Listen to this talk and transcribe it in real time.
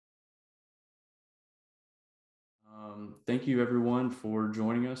Thank you everyone for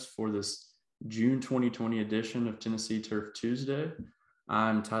joining us for this June 2020 edition of Tennessee Turf Tuesday.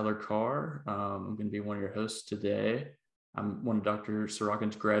 I'm Tyler Carr. I'm going to be one of your hosts today. I'm one of Dr.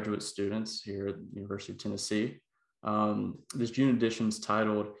 Sorokin's graduate students here at the University of Tennessee. This June edition is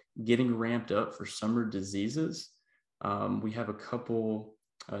titled Getting Ramped Up for Summer Diseases. We have a couple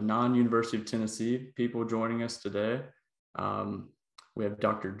non-University of Tennessee people joining us today. We have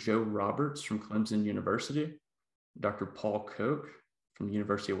Dr. Joe Roberts from Clemson University, Dr. Paul Koch from the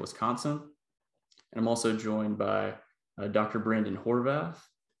University of Wisconsin, and I'm also joined by Dr. Brandon Horvath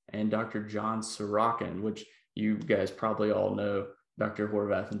and Dr. John Sorokin, which you guys probably all know Dr.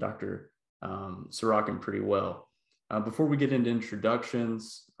 Horvath and Dr. Sorokin pretty well. Before we get into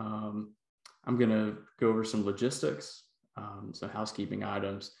introductions, I'm going to go over some logistics, some housekeeping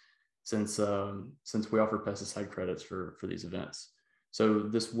items, since we offer pesticide credits for these events. So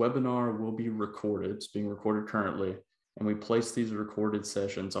this webinar will be recorded. It's being recorded currently, and we place these recorded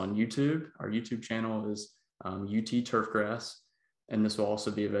sessions on YouTube. Our YouTube channel is UT Turfgrass, and this will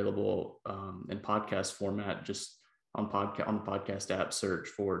also be available in podcast format, just on the podcast app. Search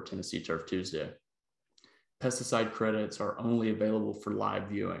for Tennessee Turf Tuesday. Pesticide credits are only available for live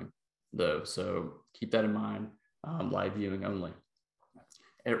viewing, though, so keep that in mind. Live viewing only.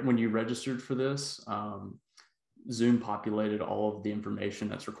 When you registered for this, Zoom populated all of the information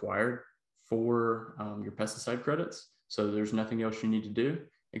that's required for your pesticide credits. So there's nothing else you need to do,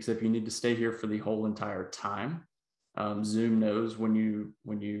 except you need to stay here for the whole entire time. Zoom knows when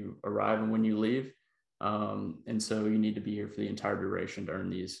you arrive and when you leave. And so you need to be here for the entire duration to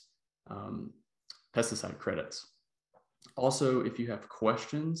earn these pesticide credits. Also, if you have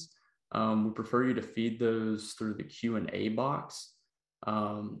questions, we prefer you to feed those through the Q&A box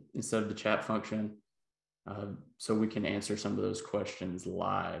instead of the chat function. So we can answer some of those questions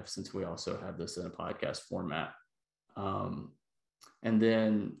live, since we also have this in a podcast format. And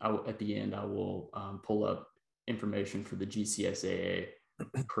then at the end, I will pull up information for the GCSAA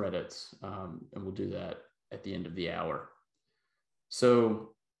credits, and we'll do that at the end of the hour.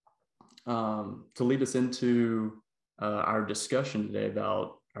 So to lead us into our discussion today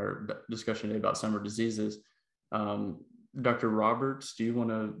about summer diseases, Dr. Roberts, do you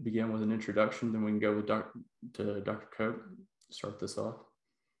want to begin with an introduction? Then we can go with Dr. Koch to start this off.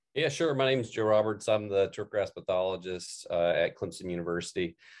 Yeah, sure. My name is Joe Roberts. I'm the turfgrass pathologist at Clemson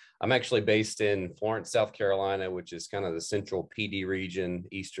University. I'm actually based in Florence, South Carolina, which is kind of the central PD region,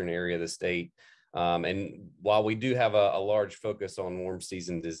 eastern area of the state. And while we do have a large focus on warm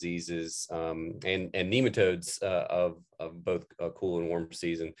season diseases and nematodes of both cool and warm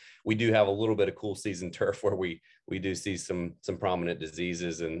season, we do have a little bit of cool season turf where we do see some prominent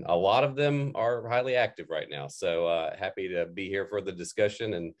diseases, and a lot of them are highly active right now. So happy to be here for the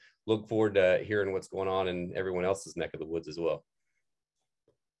discussion and look forward to hearing what's going on in everyone else's neck of the woods as well.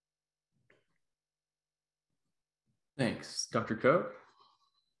 Thanks. Dr. Koch?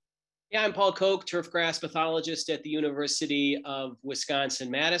 Yeah, I'm Paul Koch, turfgrass pathologist at the University of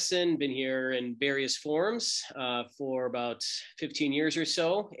Wisconsin-Madison. Been here in various forms for about 15 years or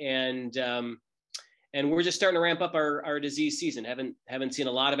so, and we're just starting to ramp up our disease season. Haven't seen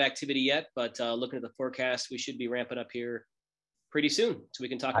a lot of activity yet, but looking at the forecast, we should be ramping up here pretty soon, so we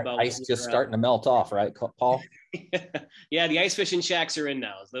can talk about ice just starting to melt off, right, Paul? Yeah, the ice fishing shacks are in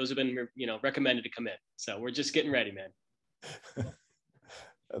now. Those have been recommended to come in, so we're just getting ready, man.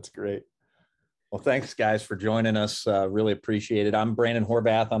 That's great. Well, thanks guys for joining us. Really appreciate it. I'm Brandon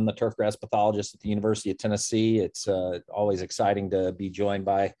Horvath. I'm the turfgrass pathologist at the University of Tennessee. It's always exciting to be joined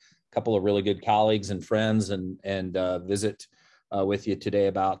by a couple of really good colleagues and friends and visit with you today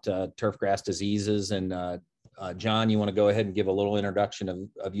about turfgrass diseases. And John, you want to go ahead and give a little introduction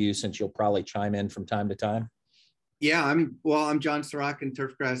of you, since you'll probably chime in from time to time? Yeah, I'm John Sorokin,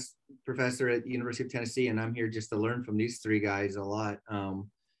 turfgrass professor at the University of Tennessee, and I'm here just to learn from these three guys a lot.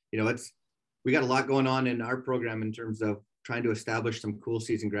 We got a lot going on in our program in terms of trying to establish some cool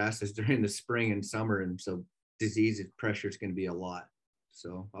season grasses during the spring and summer, and so disease pressure is going to be a lot.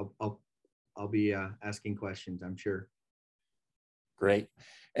 So I'll be asking questions, I'm sure. Great.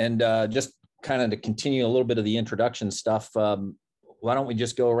 And just kind of to continue a little bit of the introduction stuff, why don't we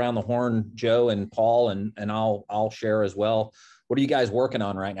just go around the horn, Joe and Paul, and I'll share as well. What are you guys working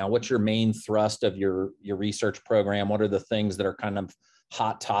on right now? What's your main thrust of your research program? What are the things that are kind of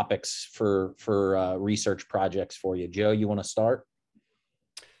hot topics for research projects for you? Joe, you want to start?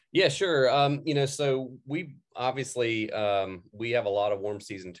 Yeah, sure. So we obviously we have a lot of warm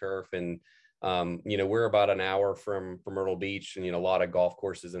season turf, and we're about an hour from Myrtle Beach, and a lot of golf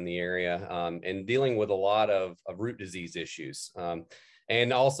courses in the area, and dealing with a lot of root disease issues.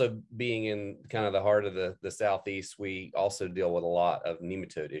 And also being in kind of the heart of the Southeast, we also deal with a lot of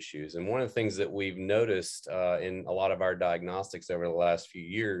nematode issues. And one of the things that we've noticed in a lot of our diagnostics over the last few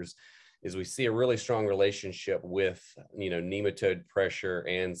years is we see a really strong relationship with, nematode pressure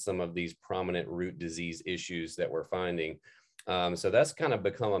and some of these prominent root disease issues that we're finding. So that's kind of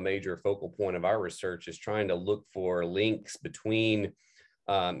become a major focal point of our research, is trying to look for links between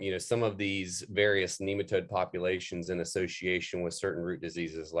some of these various nematode populations in association with certain root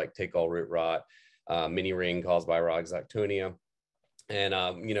diseases like take-all root rot, mini ring caused by Rhoxoctonia. And,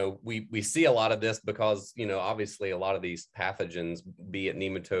 we see a lot of this because, obviously a lot of these pathogens, be it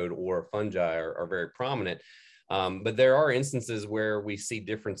nematode or fungi, are very prominent. But there are instances where we see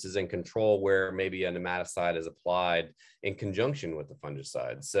differences in control where maybe a nematicide is applied in conjunction with the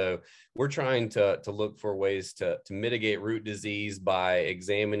fungicide. So we're trying to look for ways to mitigate root disease by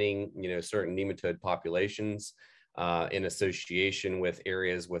examining, certain nematode populations in association with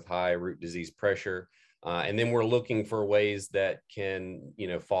areas with high root disease pressure. And then we're looking for ways that can,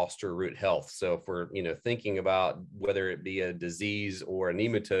 foster root health. So if we're, thinking about whether it be a disease or a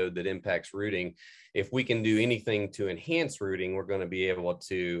nematode that impacts rooting, if we can do anything to enhance rooting, we're going to be able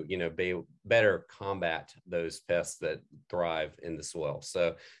to, better combat those pests that thrive in the soil.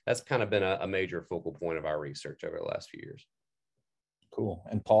 So that's kind of been a major focal point of our research over the last few years. Cool.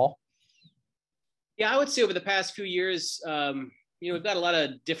 And Paul? Yeah, I would say over the past few years, we've got a lot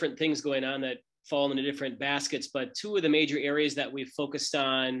of different things going on that fall into different baskets, but two of the major areas that we've focused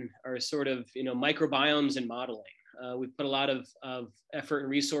on are sort of, microbiomes and modeling. We've put a lot of effort and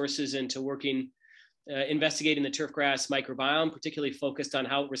resources into investigating the turfgrass microbiome, particularly focused on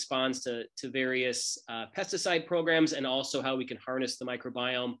how it responds to various pesticide programs, and also how we can harness the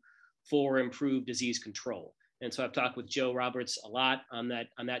microbiome for improved disease control. And so I've talked with Joe Roberts a lot on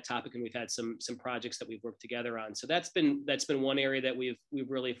that topic, and we've had some projects that we've worked together on. So that's been one area that we've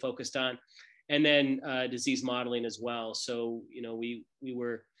really focused on. And then disease modeling as well. So, we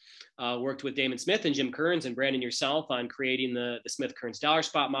worked with Damon Smith and Jim Kearns and Brandon yourself on creating the Smith-Kearns dollar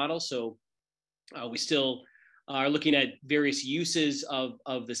spot model. So we still are looking at various uses of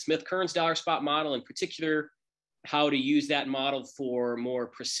the Smith-Kearns dollar spot model, in particular, how to use that model for more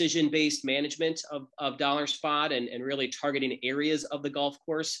precision-based management of dollar spot, and really targeting areas of the golf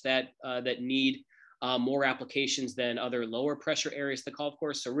course that need more applications than other lower pressure areas of the golf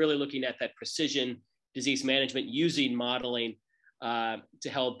course. So really looking at that precision disease management using modeling to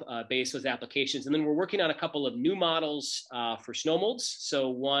help base those applications. And then we're working on a couple of new models for snow molds. So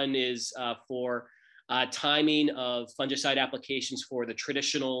one is for timing of fungicide applications for the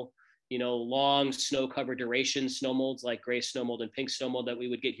traditional, long snow cover duration snow molds like gray snow mold and pink snow mold that we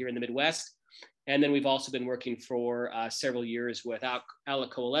would get here in the Midwest. And then we've also been working for several years with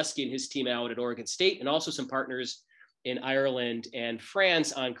Alec Kowaleski and his team out at Oregon State, and also some partners in Ireland and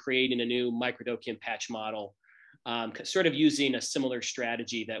France on creating a new microdocium patch model, sort of using a similar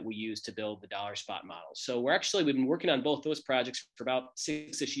strategy that we use to build the dollar spot model. So we've been working on both those projects for about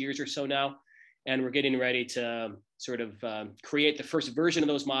 6-ish years or so now, and we're getting ready to sort of create the first version of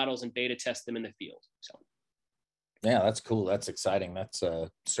those models and beta test them in the field. So. Yeah, that's cool. That's exciting. That's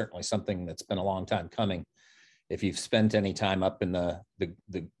certainly something that's been a long time coming. If you've spent any time up in the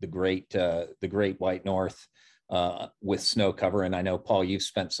great white north with snow cover, and I know, Paul, you've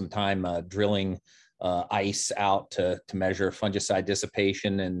spent some time drilling ice out to measure fungicide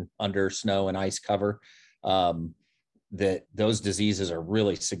dissipation and under snow and ice cover, that those diseases are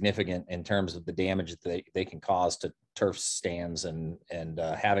really significant in terms of the damage that they can cause to turf stands, and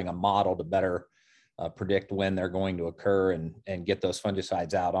having a model to better predict when they're going to occur and get those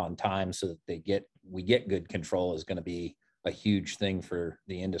fungicides out on time so that we get good control is going to be a huge thing for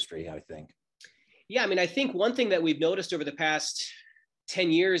the industry, I think. Yeah, I mean, I think one thing that we've noticed over the past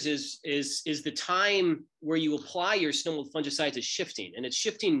 10 years is the time where you apply your snow mold fungicides is shifting, and it's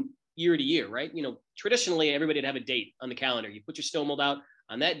shifting year to year, right? Traditionally everybody would have a date on the calendar. You put your snow mold out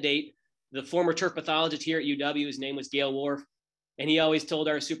on that date. The former turf pathologist here at UW, his name was Dale Wharf, and he always told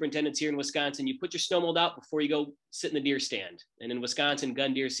our superintendents here in Wisconsin, you put your snow mold out before you go sit in the deer stand. And in Wisconsin,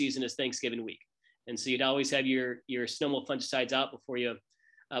 gun deer season is Thanksgiving week. And so you'd always have your snow mold fungicides out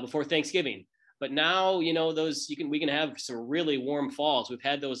before Thanksgiving. But now, we can have some really warm falls. We've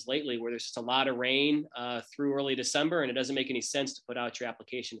had those lately where there's just a lot of rain through early December, and it doesn't make any sense to put out your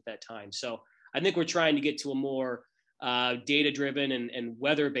application at that time. So I think we're trying to get to a more data-driven and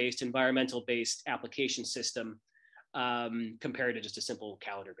weather-based, environmental-based application system compared to just a simple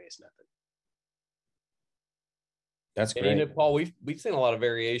calendar-based method. That's great. And Paul, we've seen a lot of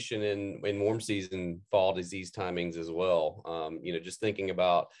variation in warm season fall disease timings as well. Just thinking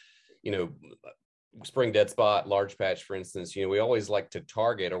about, spring dead spot, large patch, for instance, we always like to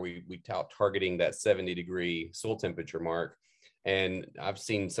target, or we tout targeting that 70-degree soil temperature mark. And I've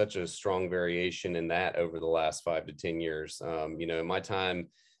seen such a strong variation in that over the last 5 to 10 years. In my time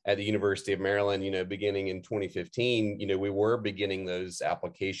at the University of Maryland, beginning in 2015, we were beginning those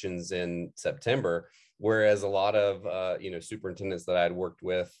applications in September, whereas a lot of, superintendents that I had worked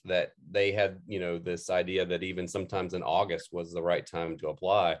with, that they had, this idea that even sometimes in August was the right time to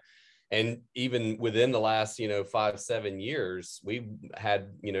apply. And even within the last, 5-7 years, we had,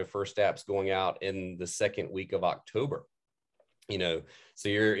 first apps going out in the second week of October. So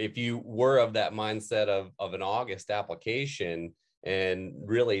if you were of that mindset of an August application, and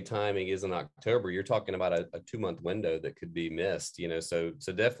really timing is in October, you're talking about a 2-month window that could be missed, so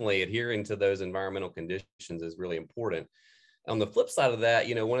definitely adhering to those environmental conditions is really important. On the flip side of that,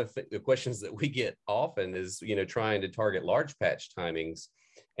 one of the questions that we get often is, trying to target large patch timings.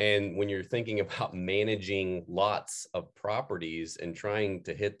 And when you're thinking about managing lots of properties and trying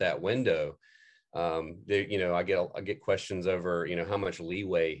to hit that window, I get questions over, how much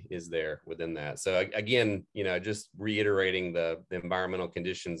leeway is there within that. So again, just reiterating the environmental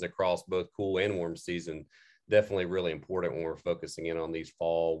conditions across both cool and warm season, definitely really important when we're focusing in on these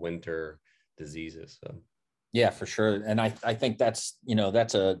fall, winter diseases. So. Yeah, for sure. And I think that's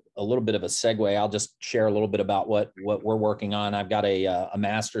a little bit of a segue. I'll just share a little bit about what we're working on. I've got a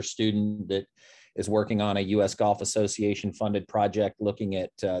master's student that is working on a U.S. Golf Association funded project looking at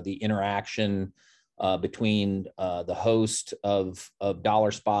the interaction between the host of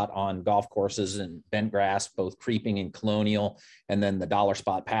dollar spot on golf courses and bent grass, both creeping and colonial, and then the dollar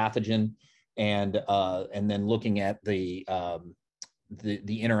spot pathogen, and then looking at the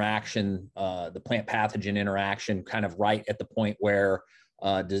interaction, the plant pathogen interaction, kind of right at the point where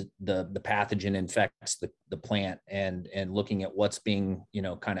the pathogen infects the plant, and looking at what's being,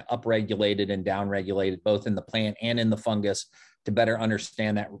 kind of upregulated and downregulated both in the plant and in the fungus to better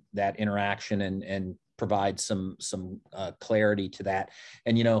understand that interaction and provide some clarity to that.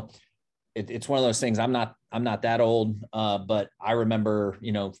 And, it's one of those things. I'm not that old, but I remember,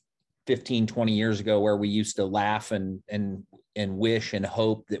 15, 20 years ago where we used to laugh and wish and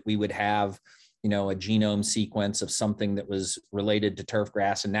hope that we would have, a genome sequence of something that was related to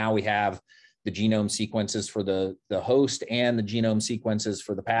turfgrass. And now we have the genome sequences for the host and the genome sequences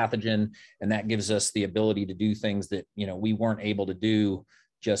for the pathogen. And that gives us the ability to do things that, we weren't able to do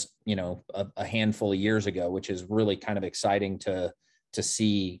just, a handful of years ago, which is really kind of exciting to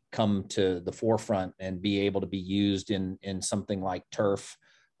see come to the forefront and be able to be used in something like turf,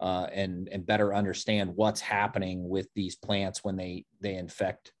 and better understand what's happening with these plants when they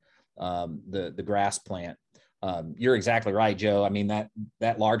infect the grass plant. You're exactly right, Joe. I mean,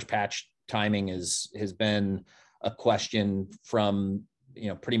 that large patch timing has been a question from,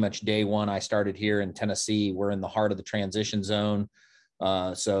 pretty much day one. I started here in Tennessee. We're in the heart of the transition zone.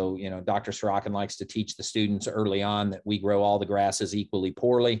 So, Dr. Sorokin likes to teach the students early on that we grow all the grasses equally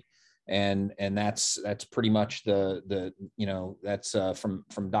poorly. And that's pretty much that's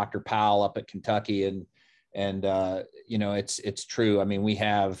from Dr. Powell up at Kentucky. And it's true. I mean, we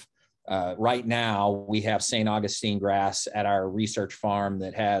have, right now we have St. Augustine grass at our research farm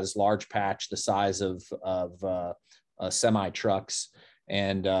that has large patch the size of semi trucks,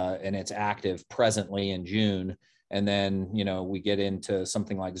 and it's active presently in June. And then, we get into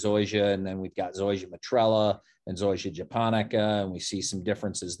something like zoysia, and then we've got zoysia matrella and zoysia japonica, and we see some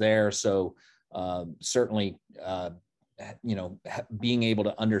differences there. So certainly, being able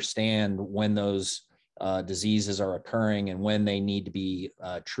to understand when those diseases are occurring and when they need to be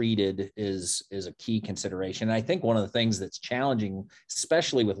treated is a key consideration. And I think one of the things that's challenging,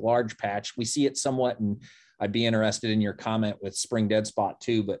 especially with large patch, we see it somewhat, and I'd be interested in your comment with spring dead spot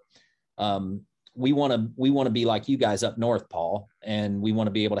too, but we want to be like you guys up north, Paul, and we want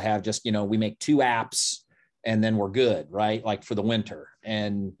to be able to have just, we make 2 apps and then we're good, right? Like for the winter,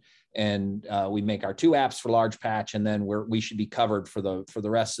 and we make our 2 apps for large patch, and then we should be covered for the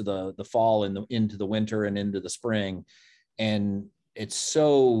rest of the fall and into the winter and into the spring. And it's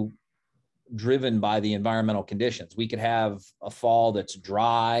so driven by the environmental conditions. We could have a fall that's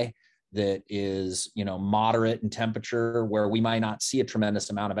dry, that is, moderate in temperature, where we might not see a tremendous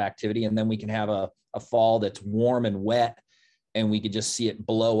amount of activity. And then we can have a fall that's warm and wet, and we could just see it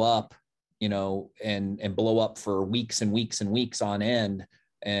blow up, and blow up for weeks and weeks and weeks on end.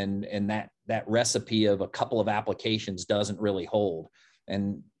 And that recipe of a couple of applications doesn't really hold.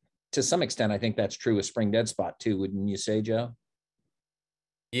 And to some extent, I think that's true with spring dead spot too. Wouldn't you say, Joe?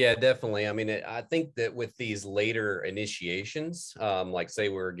 Yeah, definitely. I mean, I think that with these later initiations, like say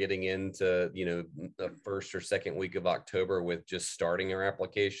we're getting into, the first or second week of October with just starting our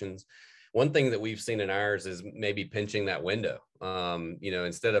applications, one thing that we've seen in ours is maybe pinching that window.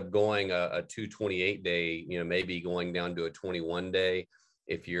 Instead of going a 228 day, maybe going down to a 21 day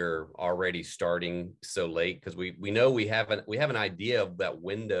if you're already starting so late, because we know we have an idea of that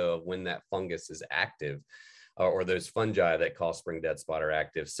window of when that fungus is active, or those fungi that cause spring dead spot are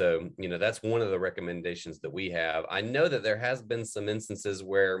active. So, that's one of the recommendations that we have. I know that there has been some instances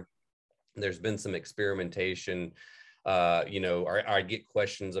where there's been some experimentation. I get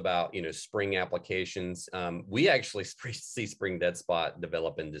questions about, spring applications. We actually see spring dead spot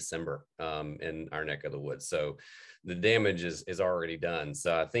develop in December in our neck of the woods. So the damage is already done.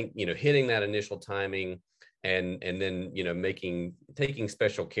 So I think, hitting that initial timing and then, taking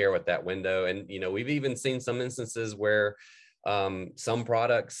special care with that window. And, we've even seen some instances where some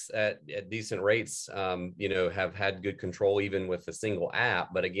products at decent rates, have had good control even with a single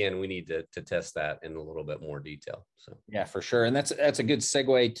app. But again, we need to test that in a little bit more detail. So yeah, for sure. And that's a good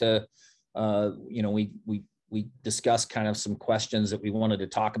segue to, we discussed kind of some questions that we wanted to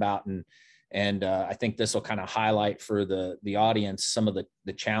talk about, and I think this will kind of highlight for the audience some of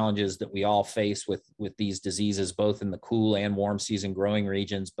the challenges that we all face with these diseases, both in the cool and warm season growing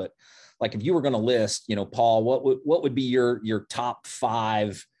regions. But like, if you were going to list, Paul, what would be your top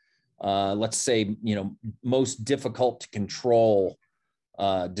 5, let's say, most difficult to control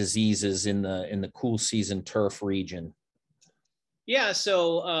diseases in the cool season turf region? Yeah.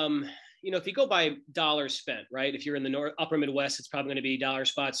 So, if you go by dollars spent, right? If you're in the upper Midwest, it's probably going to be dollar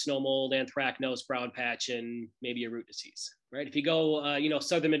spot, snow mold, anthracnose, brown patch, and maybe a root disease, right? If you go,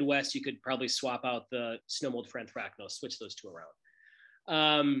 southern Midwest, you could probably swap out the snow mold for anthracnose, switch those two around.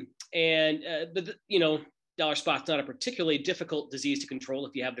 Dollar spot's not a particularly difficult disease to control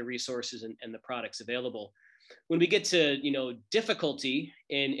if you have the resources and the products available. When we get to, difficulty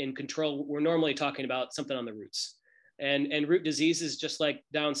in control, we're normally talking about something on the roots. And root diseases, just like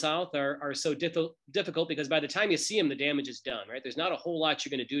down south, are so difficult because by the time you see them, the damage is done, right? There's not a whole lot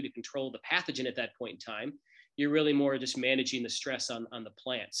you're going to do to control the pathogen at that point in time. You're really more just managing the stress on the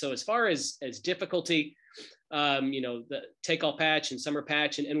plant. So as far as difficulty, the take-all patch and summer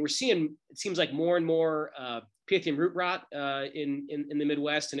patch, and we're seeing, it seems like more and more Pythium root rot in the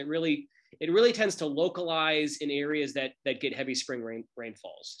Midwest, and it really tends to localize in areas that get heavy spring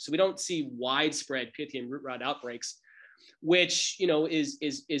rainfalls. So we don't see widespread Pythium root rot outbreaks, which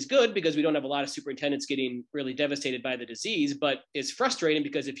is good because we don't have a lot of superintendents getting really devastated by the disease. But it's frustrating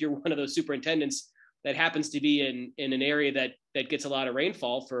because if you're one of those superintendents that happens to be in an area that gets a lot of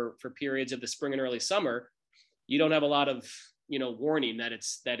rainfall for periods of the spring and early summer, you don't have a lot of warning that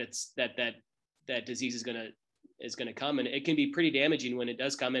that disease is gonna come, and it can be pretty damaging when it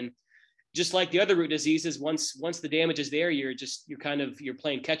does come. And just like the other root diseases, once the damage is there, you're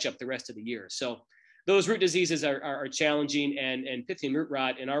playing catch up the rest of the year. So those root diseases are challenging, and Pythium root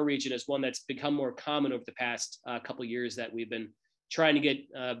rot in our region is one that's become more common over the past couple of years that we've been trying to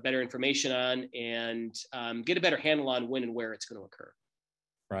get better information on and get a better handle on when and where it's going to occur.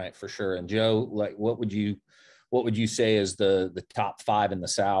 Right, for sure. And Joe, like, what would you say is the top 5 in the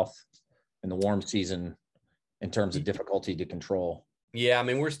South in the warm season in terms of difficulty to control? Yeah, I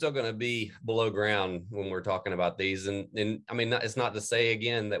mean, we're still going to be below ground when we're talking about these. And I mean, it's not to say,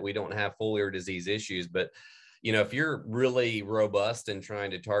 again, that we don't have foliar disease issues, but, if you're really robust in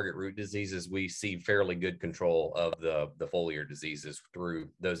trying to target root diseases, we see fairly good control of the foliar diseases through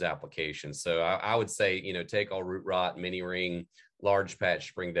those applications. So I would say, take all root rot, mini ring, large patch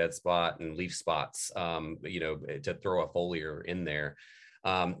spring dead spot, and leaf spots, to throw a foliar in there.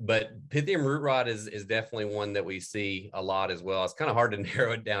 But Pythium root rot is definitely one that we see a lot as well. It's kind of hard to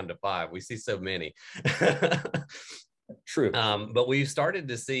narrow it down to 5. We see so many. True. But we've started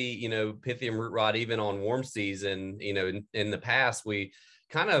to see, Pythium root rot even on warm season. In the past, we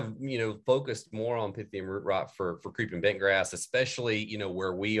kind of, focused more on Pythium root rot for creeping bentgrass, especially,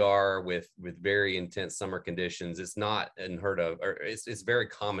 where we are with very intense summer conditions. It's not unheard of, or it's very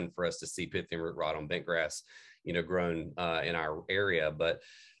common for us to see Pythium root rot on bentgrass, grown in our area. But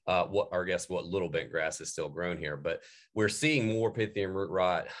what little bentgrass is still grown here, but we're seeing more Pythium root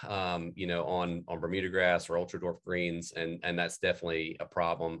rot, on Bermuda grass or ultra dwarf greens, and that's definitely a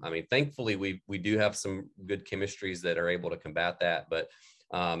problem. I mean, thankfully we do have some good chemistries that are able to combat that, but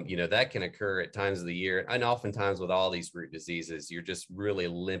that can occur at times of the year, and oftentimes with all these root diseases, you're just really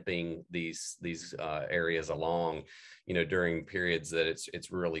limping these areas along, during periods that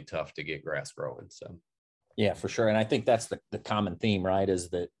it's really tough to get grass growing. So. Yeah, for sure. And I think that's the common theme, right? Is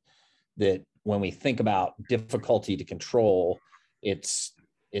that when we think about difficulty to control, it's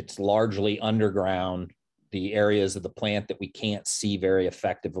largely underground, the areas of the plant that we can't see very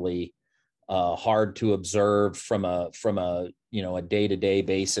effectively, hard to observe from a a day-to-day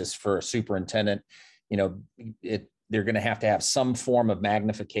basis for a superintendent. They're going to have some form of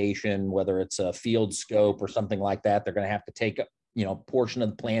magnification, whether it's a field scope or something like that. They're going to have to take a portion of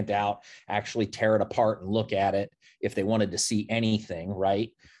the plant out, actually tear it apart and look at it if they wanted to see anything,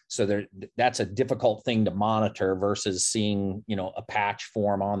 right? So that's a difficult thing to monitor versus seeing, a patch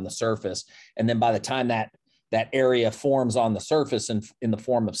form on the surface. And then by the time that area forms on the surface and in the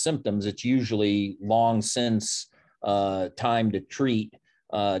form of symptoms, it's usually long since time to treat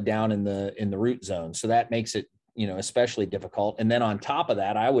down in the root zone. So that makes it, especially difficult. And then on top of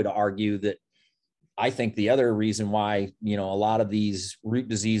that, I would argue that I think the other reason why, a lot of these root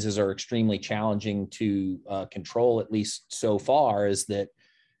diseases are extremely challenging to control, at least so far, is that,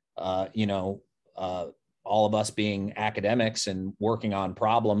 all of us being academics and working on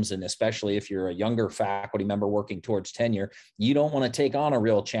problems, and especially if you're a younger faculty member working towards tenure, you don't want to take on a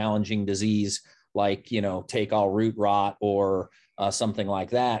real challenging disease like, take all root rot or something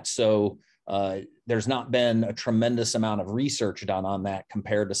like that. So there's not been a tremendous amount of research done on that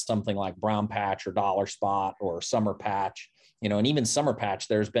compared to something like brown patch or dollar spot or summer patch. And even summer patch,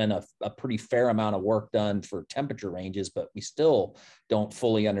 there's been a pretty fair amount of work done for temperature ranges, but we still don't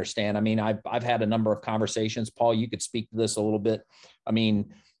fully understand. I mean, I've had a number of conversations. Paul, you could speak to this a little bit. I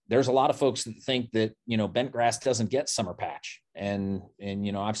mean, there's a lot of folks that think that, bent grass doesn't get summer patch. And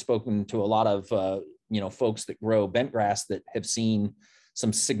I've spoken to a lot of, folks that grow bent grass that have seen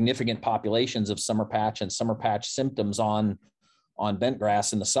some significant populations of summer patch and summer patch symptoms on bent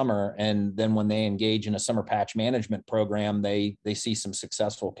grass in the summer. And then when they engage in a summer patch management program, they see some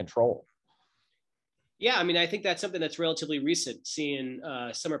successful control. Yeah, I mean, I think that's something that's relatively recent, seeing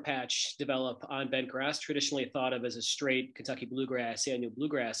summer patch develop on bent grass, traditionally thought of as a straight Kentucky bluegrass, annual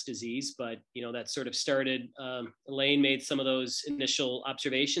bluegrass disease. But, that sort of started, Elaine made some of those initial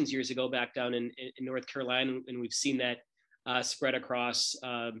observations years ago back down in North Carolina. And we've seen that spread across,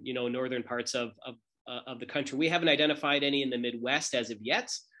 northern parts of the country. We haven't identified any in the Midwest as of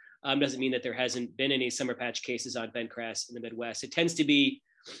yet. Doesn't mean that there hasn't been any summer patch cases on bent grass in the Midwest. It tends to be,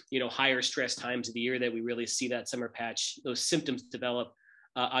 higher stress times of the year that we really see that summer patch, those symptoms develop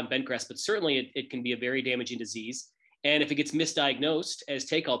on bent grass, but certainly it can be a very damaging disease. And if it gets misdiagnosed as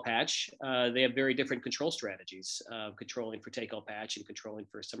take-all patch, they have very different control strategies, controlling for take-all patch and controlling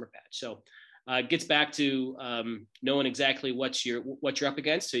for summer patch. So it gets back to knowing exactly what you're up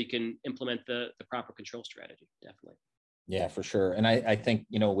against, so you can implement the proper control strategy. Definitely. Yeah, for sure. And I think,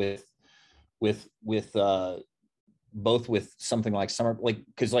 with both with something like summer,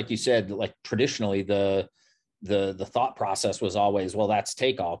 because like you said, like traditionally the thought process was always, well, that's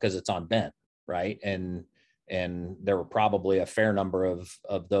take all because it's on bent, right? And there were probably a fair number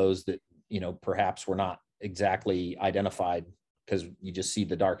of those that, perhaps were not exactly identified, because you just see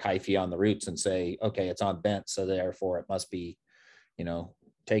the dark hyphae on the roots and say, okay, it's on bent, so therefore it must be,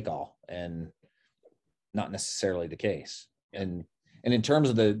 take all, and not necessarily the case. And in terms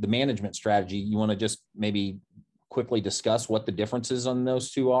of the management strategy, you want to just maybe quickly discuss what the differences on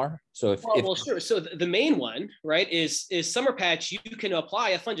those two are? So well, sure. So the main one, right, is summer patch. You can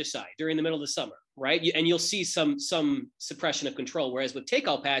apply a fungicide during the middle of the summer, right? And you'll see some suppression of control. Whereas with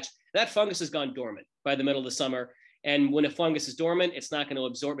take-all patch, that fungus has gone dormant by the middle of the summer. And when a fungus is dormant, it's not going to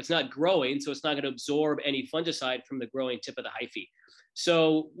absorb, it's not growing, so it's not going to absorb any fungicide from the growing tip of the hyphae.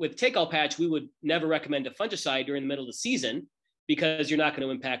 So with take-all patch, we would never recommend a fungicide during the middle of the season because you're not going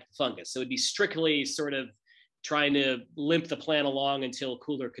to impact the fungus. So it'd be strictly sort of trying to limp the plant along until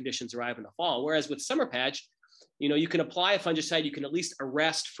cooler conditions arrive in the fall. Whereas with summer patch, you can apply a fungicide, you can at least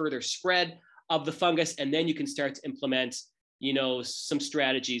arrest further spread of the fungus, and then you can start to implement, some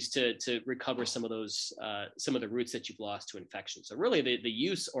strategies to recover some of those, some of the roots that you've lost to infection. So really the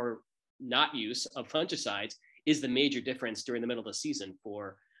use or not use of fungicides is the major difference during the middle of the season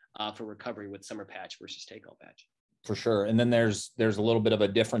for recovery with summer patch versus take-all patch. For sure. And then there's a little bit of a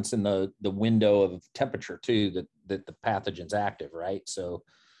difference in the window of temperature too, that the pathogen's active, right? So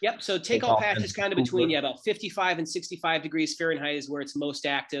yep. So take-all patch is kind of between about 55 and 65 degrees Fahrenheit is where it's most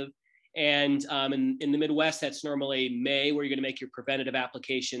active. And in the Midwest, that's normally May, where you're going to make your preventative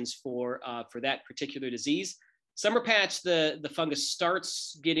applications for that particular disease. Summer patch, the fungus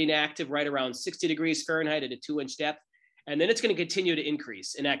starts getting active right around 60 degrees Fahrenheit at a 2-inch depth. And then it's going to continue to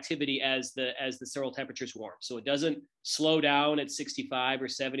increase in activity as the soil temperatures warm. So it doesn't slow down at 65 or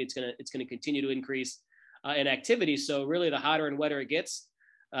 70. It's going to continue to increase in activity. So really, the hotter and wetter it gets,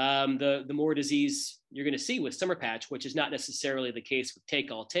 the more disease you're going to see with summer patch, which is not necessarily the case with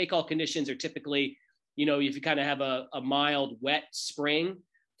take-all. Take-all conditions are typically, if you kind of have a mild wet spring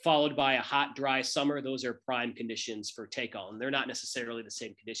followed by a hot, dry summer. Those are prime conditions for take-all, and they're not necessarily the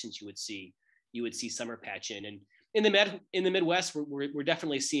same conditions you would see summer patch in. And in the Midwest, we're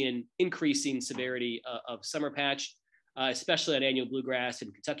definitely seeing increasing severity of summer patch, especially on annual bluegrass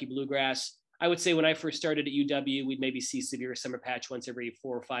and Kentucky bluegrass. I would say when I first started at UW, we'd maybe see severe summer patch once every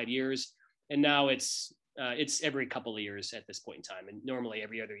 4 or 5 years, and now it's every couple of years at this point in time. And normally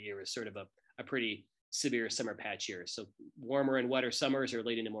every other year is sort of a pretty severe summer patch year. So warmer and wetter summers are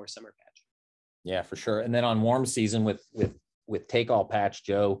leading to more summer patch. Yeah, for sure. And then on warm season with take-all patch,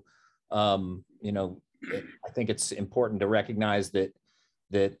 Joe, you know, I think it's important to recognize that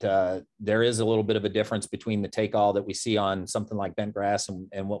there is a little bit of a difference between the take-all that we see on something like bent grass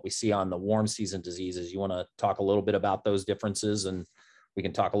and what we see on the warm season diseases. You want to talk a little bit about those differences, and we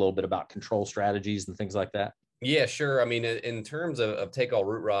can talk a little bit about control strategies and things like that. Yeah, sure. I mean, in terms of take-all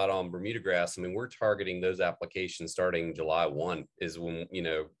root rot on Bermuda grass, I mean, we're targeting those applications starting July 1 is when, you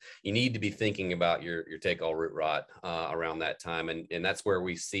know, you need to be thinking about your take-all root rot around that time. And that's where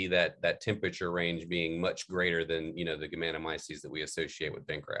we see that temperature range being much greater than, you know, the Gammanomyces that we associate with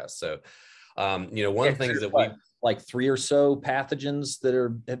bent grass. So, you know, one of the things that we like 3 or so pathogens that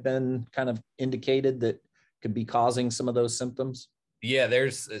have been kind of indicated that could be causing some of those symptoms. Yeah,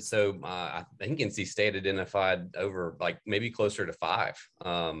 I think NC State identified over like maybe closer to 5.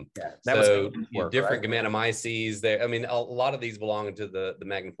 So different Gammanomyces there. I mean, a lot of these belong to the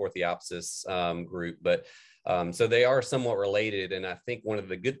Magnaporthiopsis group, but so they are somewhat related. And I think one of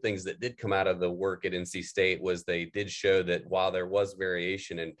the good things that did come out of the work at NC State was they did show that while there was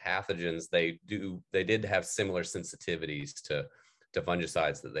variation in pathogens, they did have similar sensitivities to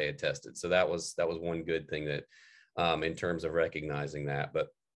fungicides that they had tested. So that was one good thing that in terms of recognizing that. But,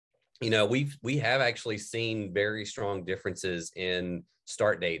 you know, we have actually seen very strong differences in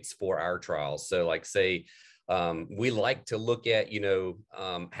start dates for our trials. So like say, we like to look at, you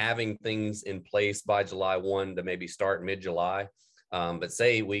know, having things in place by July 1 to maybe start mid-July. But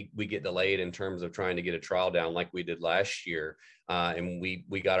say we get delayed in terms of trying to get a trial down like we did last year, and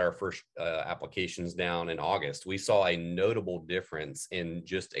we got our first applications down in August. We saw a notable difference in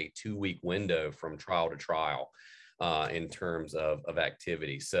just a 2-week window from trial to trial in terms of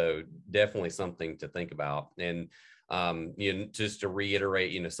activity. So definitely something to think about. And you know, just to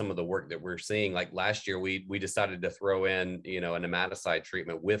reiterate, you know, some of the work that we're seeing, like last year, we decided to throw in, you know, a nematicide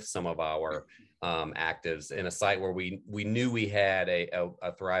treatment with some of our actives in a site where we knew we had a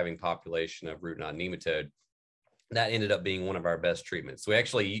thriving population of root knot nematode. That ended up being one of our best treatments. We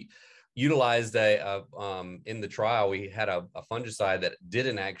actually utilized in the trial, we had a fungicide that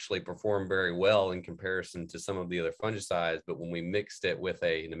didn't actually perform very well in comparison to some of the other fungicides, but when we mixed it with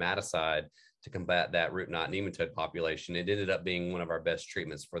a nematicide to combat that root knot nematode population, it ended up being one of our best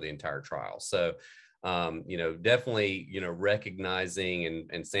treatments for the entire trial. So, you know, definitely, you know, recognizing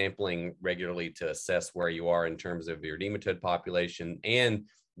and sampling regularly to assess where you are in terms of your nematode population and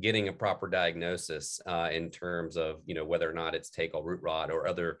getting a proper diagnosis in terms of, you know, whether or not it's take-all root rot or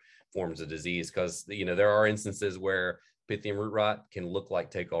other forms of disease. Because, you know, there are instances where Pythium root rot can look like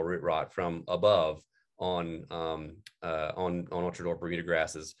take-all root rot from above on Ultrador Bermuda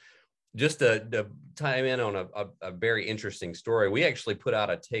grasses. Just to time in on a very interesting story, we actually put out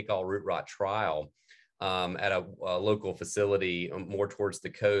a take-all root rot trial at a local facility more towards the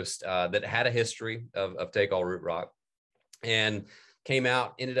coast that had a history of take-all root rot, and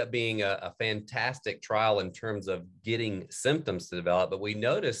ended up being a fantastic trial in terms of getting symptoms to develop. But we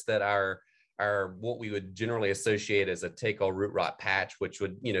noticed that our what we would generally associate as a take-all root rot patch, which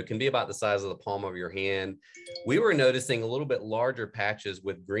would, you know, can be about the size of the palm of your hand, we were noticing a little bit larger patches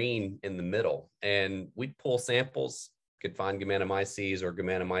with green in the middle. And we'd pull samples, could find Gammanomyces or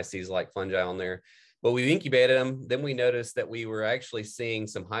Gammanomyces-like fungi on there. But we incubated them. Then we noticed that we were actually seeing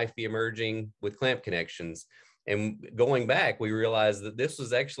some hyphae emerging with clamp connections. And going back, we realized that this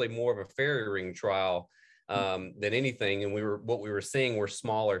was actually more of a fairy ring trial than anything. And what we were seeing were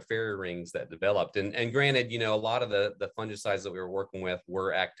smaller fairy rings that developed. And granted, you know, a lot of the fungicides that we were working with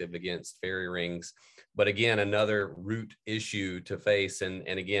were active against fairy rings. But again, another root issue to face. And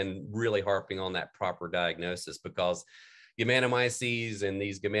again, really harping on that proper diagnosis, because Gammanomyces and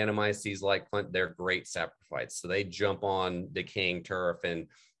these Gammanomyces-like, they're great saprophytes. So they jump on decaying turf, and,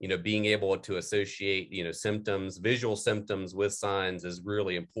 you know, being able to associate, you know, symptoms, visual symptoms with signs is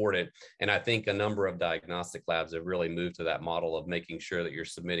really important. And I think a number of diagnostic labs have really moved to that model of making sure that you're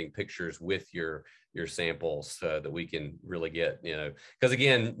submitting pictures with your samples that we can really get, you know, because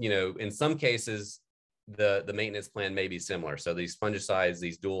again, you know, in some cases, the maintenance plan may be similar. So these fungicides,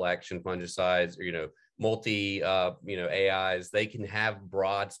 these dual action fungicides, you know, AIs, they can have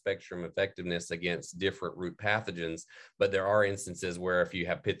broad spectrum effectiveness against different root pathogens. But there are instances where if you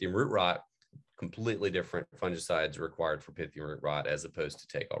have Pythium root rot, completely different fungicides are required for Pythium root rot as opposed to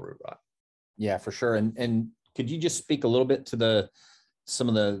take all root rot. Yeah, for sure. And could you just speak a little bit to some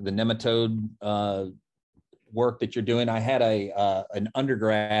of the nematode work that you're doing? I had an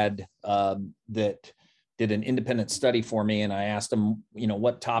undergrad that did an independent study for me, and I asked him,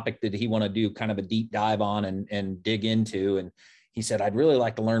 what topic did he want to do kind of a deep dive on and dig into? And he said, I'd really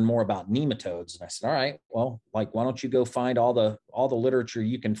like to learn more about nematodes. And I said, all right, well, why don't you go find all the literature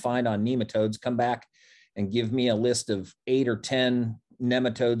you can find on nematodes, come back and give me a list of 8 or 10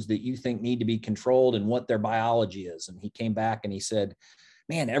 nematodes that you think need to be controlled and what their biology is. And he came back and he said,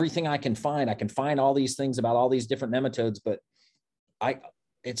 man, everything I can find all these things about all these different nematodes, but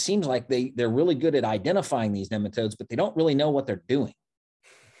it seems like they're really good at identifying these nematodes, but they don't really know what they're doing.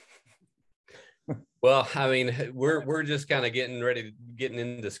 Well, I mean, we're just kind of getting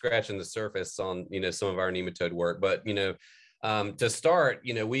into scratching the surface on, some of our nematode work. But, to start,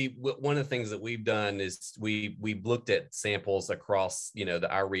 one of the things that we've done is we've looked at samples across,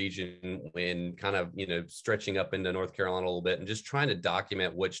 our region and kind of, stretching up into North Carolina a little bit and just trying to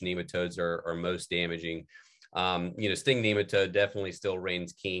document which nematodes are most damaging. Sting nematode definitely still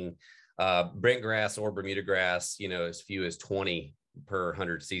reigns king. Brent grass or Bermuda grass, as few as 20 per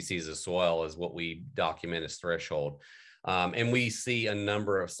 100 cc's of soil is what we document as threshold. And we see a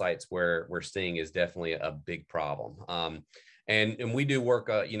number of sites where sting is definitely a big problem. And we do work,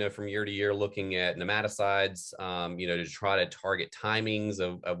 from year to year looking at nematicides, to try to target timings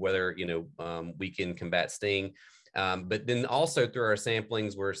of whether, we can combat sting. But then also through our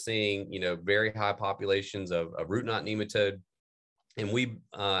samplings, we're seeing, very high populations of root knot nematode. And we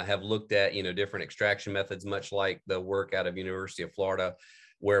have looked at, different extraction methods, much like the work out of University of Florida,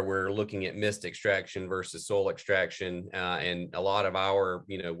 where we're looking at mist extraction versus soil extraction. And a lot of our,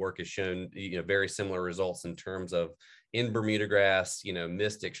 work has shown, very similar results in terms of in Bermuda grass,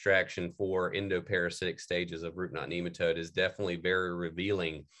 mist extraction for endoparasitic stages of root knot nematode is definitely very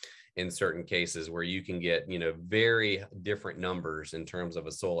revealing in certain cases where you can get, very different numbers in terms of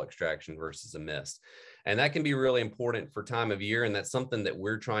a soil extraction versus a mist. And that can be really important for time of year. And that's something that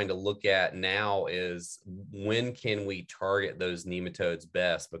we're trying to look at now is when can we target those nematodes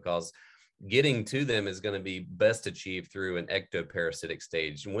best, because getting to them is going to be best achieved through an ectoparasitic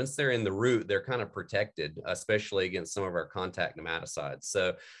stage. And once they're in the root, they're kind of protected, especially against some of our contact nematicides.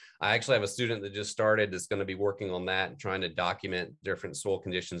 So I actually have a student that just started that's going to be working on that and trying to document different soil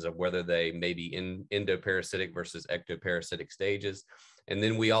conditions of whether they may be in endoparasitic versus ectoparasitic stages. And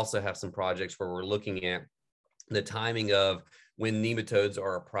then we also have some projects where we're looking at the timing of when nematodes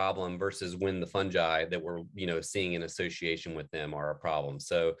are a problem versus when the fungi that we're seeing in association with them are a problem.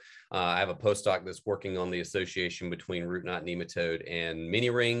 So I have a postdoc that's working on the association between root knot nematode and mini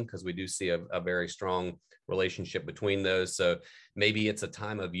ring, because we do see a very strong relationship between those. So maybe it's a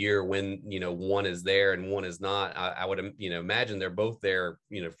time of year when one is there and one is not. I would imagine they're both there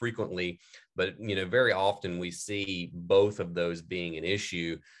frequently, but very often we see both of those being an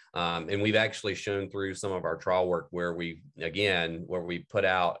issue. And we've actually shown through some of our trial work where we put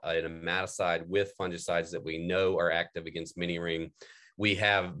out a nematicide with fungicides that we know are active against mini ring, we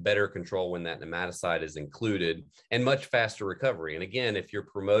have better control when that nematicide is included and much faster recovery. And again, if you're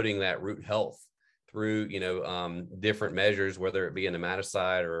promoting that root health through different measures, whether it be a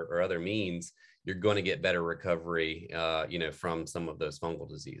nematicide or other means, you're going to get better recovery from some of those fungal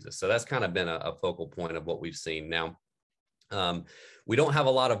diseases. So that's kind of been a focal point of what we've seen. Now, we don't have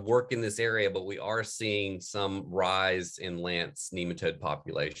a lot of work in this area, but we are seeing some rise in Lance nematode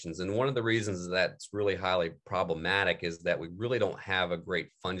populations. And one of the reasons that's really highly problematic is that we really don't have a great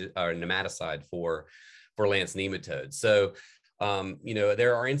nematicide for Lance nematodes. So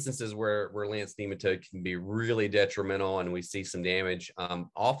there are instances where Lance nematode can be really detrimental and we see some damage.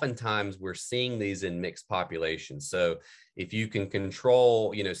 Oftentimes we're seeing these in mixed populations. So if you can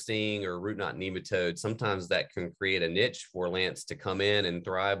control, sting or root knot nematode, sometimes that can create a niche for Lance to come in and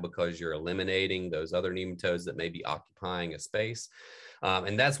thrive because you're eliminating those other nematodes that may be occupying a space.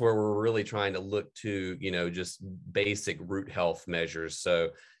 And that's where we're really trying to look to, just basic root health measures. So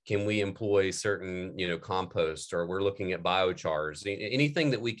can we employ certain, compost, or we're looking at biochars,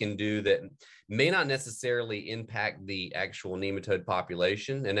 anything that we can do that may not necessarily impact the actual nematode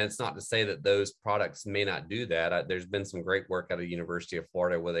population. And that's not to say that those products may not do that. There's been some great work out of the University of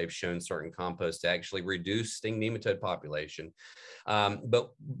Florida where they've shown certain compost to actually reduce sting nematode population. But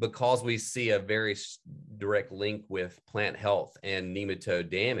because we see a very direct link with plant health and nematode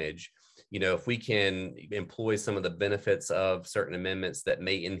damage, if we can employ some of the benefits of certain amendments that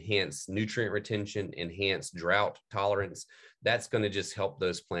may enhance nutrient retention, enhance drought tolerance, that's going to just help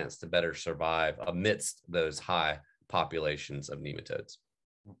those plants to better survive amidst those high populations of nematodes.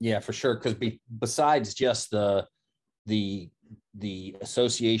 Yeah, for sure. Because besides just the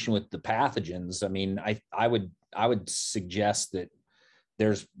association with the pathogens, I mean, I would suggest that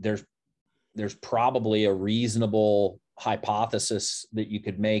there's probably a reasonable hypothesis that you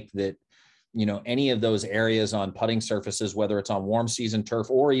could make that, any of those areas on putting surfaces, whether it's on warm season turf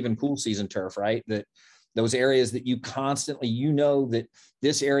or even cool season turf, right? That those areas that you constantly, that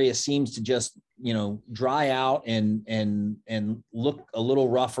this area seems to just, dry out and look a little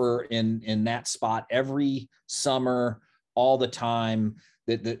rougher in that spot every summer, all the time,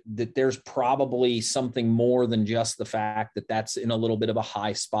 that there's probably something more than just the fact that that's in a little bit of a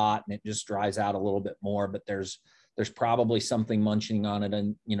high spot and it just dries out a little bit more, but there's probably something munching on it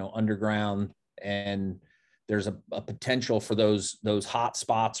and, underground, and there's a potential for those hot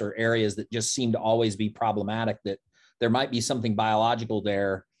spots or areas that just seem to always be problematic, that there might be something biological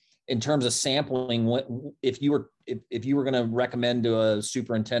there. In terms of sampling, if you were going to recommend to a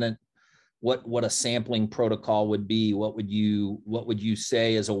superintendent what a sampling protocol would be, what would you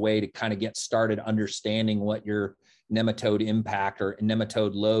say as a way to kind of get started understanding what your nematode impact or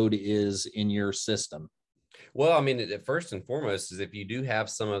nematode load is in your system? Well, I mean, first and foremost is if you do have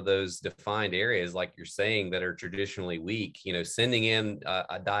some of those defined areas, like you're saying, that are traditionally weak, sending in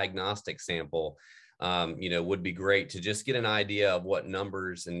a diagnostic sample, would be great to just get an idea of what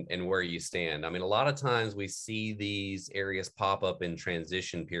numbers and where you stand. I mean, a lot of times we see these areas pop up in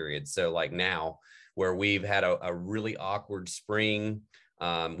transition periods. So like now, where we've had a really awkward spring,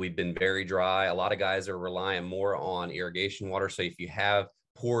 we've been very dry. A lot of guys are relying more on irrigation water. So if you have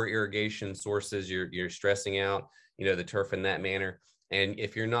poor irrigation sources, you're stressing out, the turf in that manner. And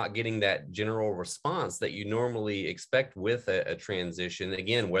if you're not getting that general response that you normally expect with a transition,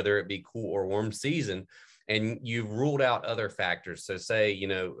 again, whether it be cool or warm season, and you've ruled out other factors. So say,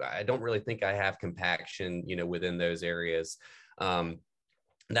 I don't really think I have compaction, within those areas.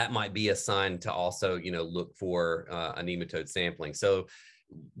 That might be a sign to also, look for a nematode sampling. So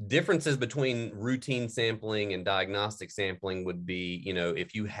differences between routine sampling and diagnostic sampling would be,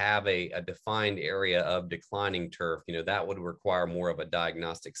 if you have a defined area of declining turf, that would require more of a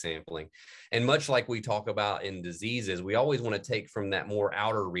diagnostic sampling. And much like we talk about in diseases, we always want to take from that more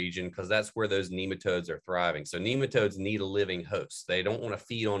outer region, because that's where those nematodes are thriving. So nematodes need a living host. They don't want to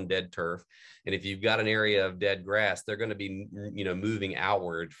feed on dead turf. And if you've got an area of dead grass, they're going to be, moving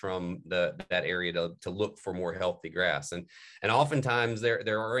outward from that area to look for more healthy grass. And oftentimes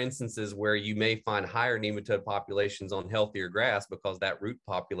there are instances where you may find higher nematode populations on healthier grass because that root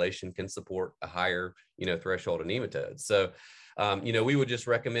population can support a higher, threshold of nematodes. So, we would just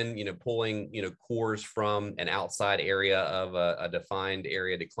recommend, pulling, cores from an outside area of a defined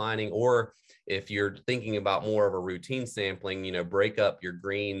area declining, or if you're thinking about more of a routine sampling, break up your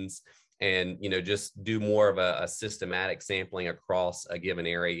greens and, just do more of a systematic sampling across a given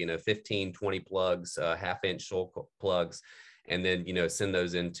area, 15, 20 plugs, half-inch soil plugs, and then, send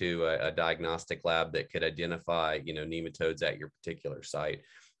those into a diagnostic lab that could identify, nematodes at your particular site.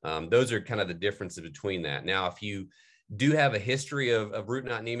 Those are kind of the differences between that. Now, if you do have a history of root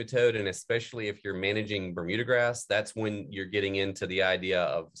knot nematode, and especially if you're managing Bermuda grass, that's when you're getting into the idea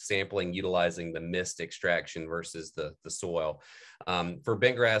of sampling utilizing the mist extraction versus the soil. For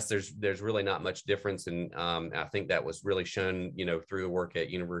bent grass, there's really not much difference, and I think that was really shown, through the work at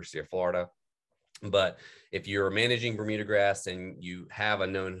University of Florida. But if you're managing Bermuda grass and you have a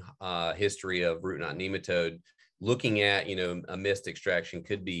known history of root knot nematode, looking at, a mist extraction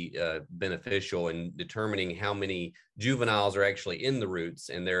could be beneficial in determining how many juveniles are actually in the roots,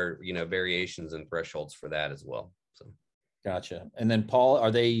 and there are, variations and thresholds for that as well. So, gotcha. And then Paul,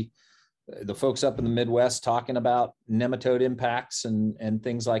 are they the folks up in the Midwest talking about nematode impacts and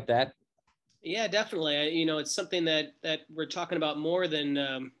things like that? Yeah, definitely. It's something that we're talking about more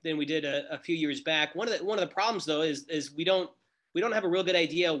than we did a few years back. One of the problems though is we don't have a real good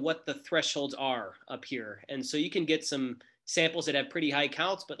idea what the thresholds are up here, and so you can get some samples that have pretty high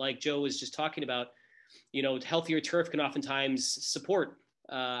counts, but like Joe was just talking about, healthier turf can oftentimes support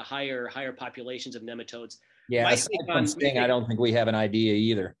higher populations of nematodes. Yeah, aside from Sting, I don't think we have an idea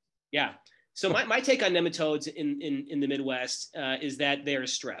either. Yeah. So my take on nematodes in the Midwest is that they're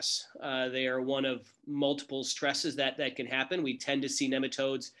stress. They are one of multiple stresses that can happen. We tend to see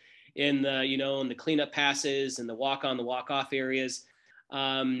nematodes in the cleanup passes and the walk-on, the walk-off areas,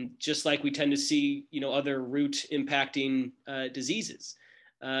 just like we tend to see, other root impacting diseases.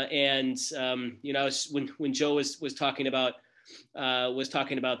 When Joe was talking about was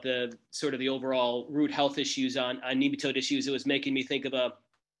talking about the sort of the overall root health issues on nematode issues. It was making me think of a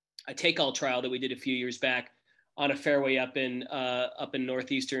take-all trial that we did a few years back on a fairway up in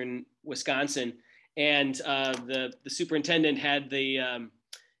northeastern Wisconsin, and the superintendent had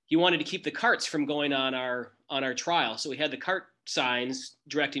he wanted to keep the carts from going on our trial, so we had the cart signs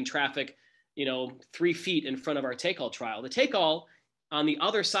directing traffic, 3 feet in front of our take-all trial. The take-all on the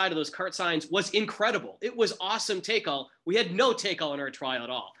other side of those cart signs was incredible. It was awesome take-all. We had no take-all in our trial at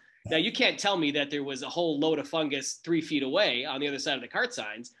all. Now, you can't tell me that there was a whole load of fungus 3 feet away on the other side of the cart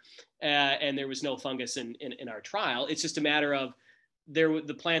signs, and there was no fungus in our trial. It's just a matter of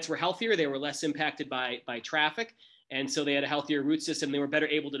the plants were healthier. They were less impacted by traffic. And so they had a healthier root system. They were better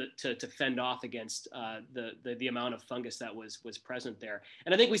able to fend off against the amount of fungus that was present there.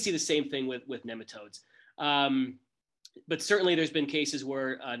 And I think we see the same thing with nematodes. But certainly there's been cases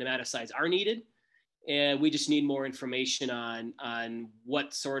where nematicides are needed. And we just need more information on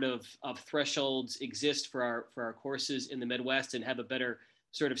what sort of thresholds exist for our courses in the Midwest, and have a better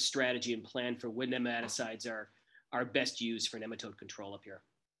sort of strategy and plan for when nematicides are best used for nematode control up here.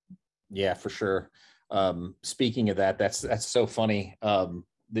 Yeah, for sure. Speaking of that, that's so funny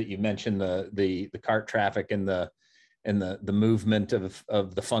that you mentioned the cart traffic and the movement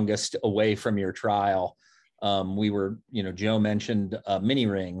of the fungus away from your trial. We were, Joe mentioned mini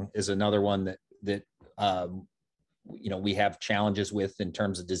ring is another one that we have challenges with in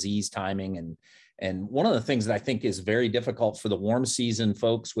terms of disease timing. And one of the things that I think is very difficult for the warm season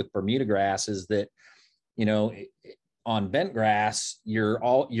folks with Bermuda grass is that, on bent grass,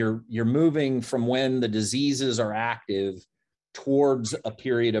 you're moving from when the diseases are active towards a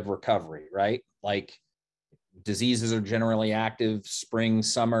period of recovery, right? Like, diseases are generally active spring,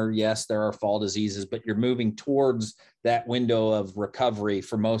 summer. Yes, there are fall diseases, but you're moving towards that window of recovery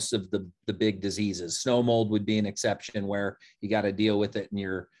for most of the big diseases. Snow mold would be an exception where you got to deal with it, and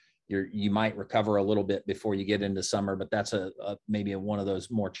you might recover a little bit before you get into summer, but that's maybe one of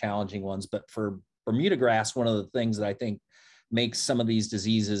those more challenging ones. But for Bermuda grass, one of the things that I think makes some of these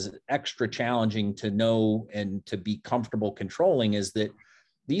diseases extra challenging to know and to be comfortable controlling is that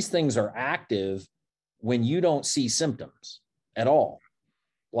these things are active when you don't see symptoms at all,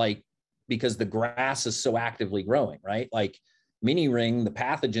 like, because the grass is so actively growing, right? Like mini ring, the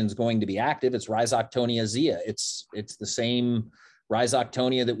pathogen's going to be active. It's Rhizoctonia zea. It's the same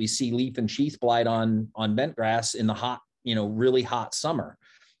Rhizoctonia that we see leaf and sheath blight on bent grass in the hot, really hot summer.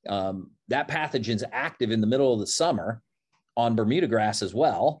 That pathogen's active in the middle of the summer on Bermuda grass as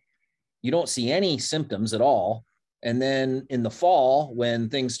well. You don't see any symptoms at all. And then in the fall, when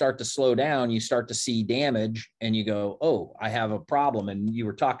things start to slow down, you start to see damage and you go, oh, I have a problem. And you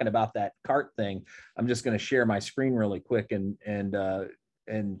were talking about that cart thing. I'm just going to share my screen really quick and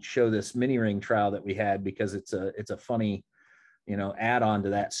show this mini ring trial that we had, because it's a funny, add on to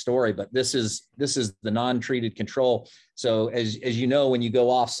that story. But this is the non-treated control. So as you know, when you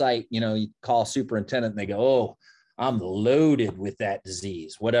go off site, you call superintendent and they go, oh, I'm loaded with that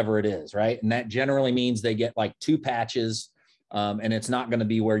disease, whatever it is, right? And that generally means they get like 2 patches, and it's not going to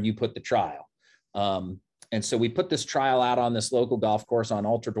be where you put the trial. And so we put this trial out on this local golf course on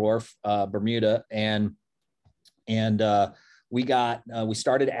Ultra Dwarf, Bermuda, and we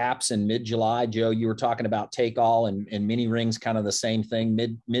started apps in mid-July. Joe, you were talking about take all and mini rings, kind of the same thing,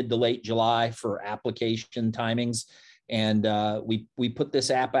 mid to late July for application timings. And we put this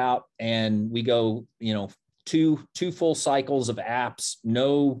app out, and we go, two full cycles of apps,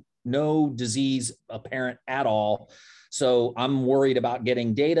 no disease apparent at all. So I'm worried about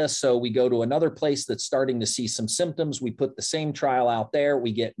getting data. So we go to another place that's starting to see some symptoms. We put the same trial out there.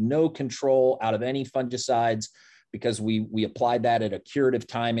 We get no control out of any fungicides because we applied that at a curative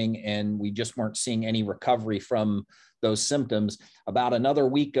timing, and we just weren't seeing any recovery from those symptoms. About another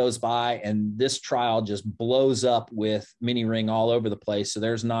week goes by, and this trial just blows up with mini ring all over the place. So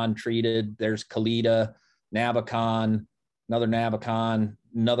there's non-treated, there's Calida, Navicon,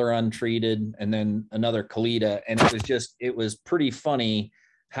 another untreated, and then another Calida. And it was pretty funny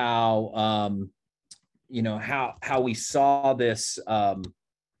how, how we saw this,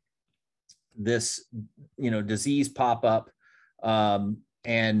 disease pop up.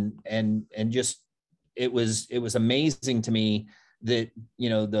 And just, it was amazing to me that,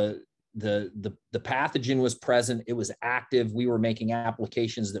 the pathogen was present. It was active. We were making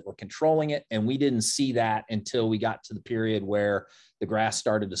applications that were controlling it. And we didn't see that until we got to the period where the grass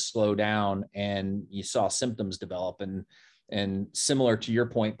started to slow down and you saw symptoms develop. And similar to your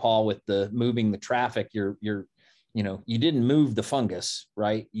point, Paul, with the moving the traffic, you didn't move the fungus,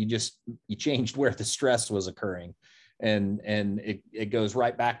 right? You changed where the stress was occurring. And it goes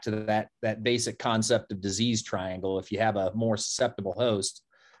right back to that basic concept of disease triangle. If you have a more susceptible host,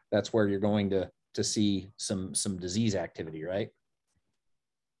 that's where you're going to see some disease activity, right?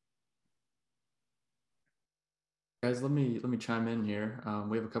 Guys, let me chime in here.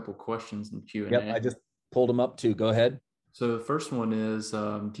 We have a couple questions in Q&A. Yep, I just pulled them up too. Go ahead. So the first one is,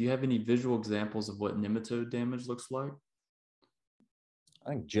 do you have any visual examples of what nematode damage looks like? I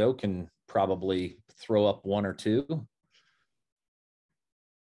think Joe can probably throw up one or two.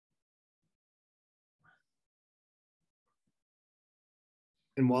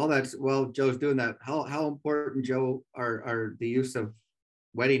 And while Joe's doing that, how important, Joe, are the use of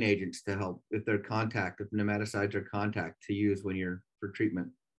wetting agents to help if nematicides are contact to use when you're for treatment?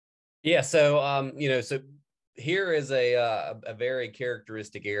 Yeah, so so here is a very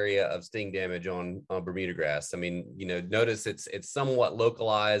characteristic area of sting damage on Bermuda grass. I mean, notice it's somewhat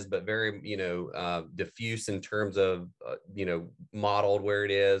localized, but very diffuse in terms of modeled where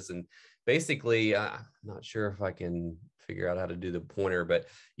it is. And basically, I'm not sure if I can figure out how to do the pointer, but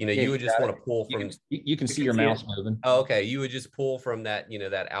you would just want to pull from. You can see your mouse moving. Oh, okay, you would just pull from that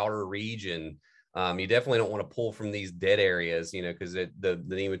that outer region. You definitely don't want to pull from these dead areas, because the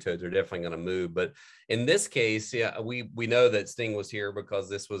nematodes are definitely going to move. But in this case, yeah, we know that sting was here because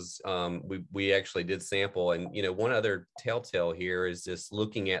this was we actually did sample. And one other telltale here is just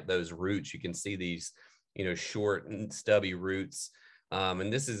looking at those roots. You can see these short and stubby roots,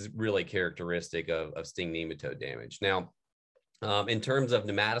 and this is really characteristic of sting nematode damage. Now, in terms of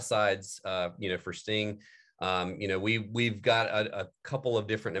nematicides, for sting. We've got a couple of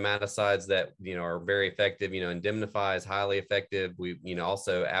different nematicides that, are very effective. Indemnify is highly effective. We,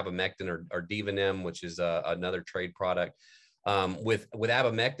 also abamectin or Divanem, which is another trade product. With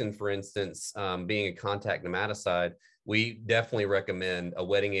abamectin, for instance, being a contact nematicide, we definitely recommend a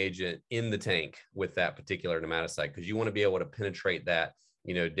wetting agent in the tank with that particular nematicide, because you want to be able to penetrate that,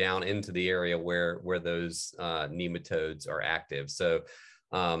 down into the area where those nematodes are active. So,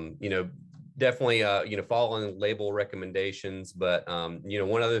 definitely, following label recommendations. But,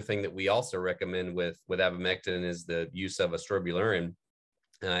 one other thing that we also recommend with abamectin is the use of estrobulirin,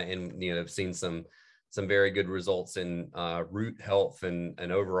 and, I've seen some very good results in root health and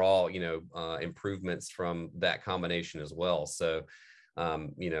overall, improvements from that combination as well. So,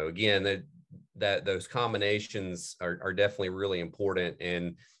 again, that those combinations are definitely really important.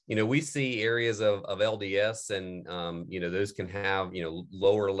 And, we see areas of LDS and, those can have,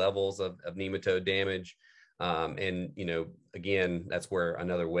 lower levels of nematode damage. And, again, that's where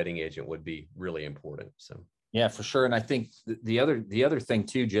another wetting agent would be really important. So. Yeah, for sure. And I think the other thing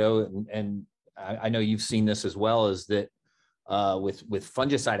too, Joe, and I know you've seen this as well, is that with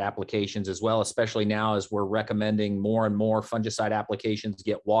fungicide applications as well, especially now as we're recommending more and more fungicide applications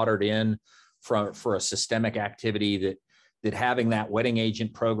get watered in for a systemic activity, that having that wetting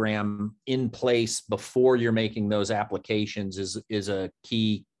agent program in place before you're making those applications is a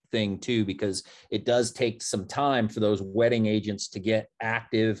key thing too, because it does take some time for those wetting agents to get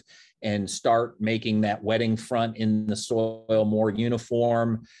active and start making that wetting front in the soil more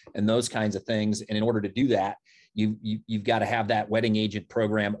uniform and those kinds of things. And in order to do that, you've got to have that wetting agent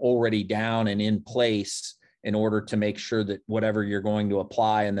program already down and in place in order to make sure that whatever you're going to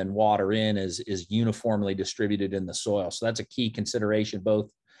apply and then water in is uniformly distributed in the soil. So that's a key consideration,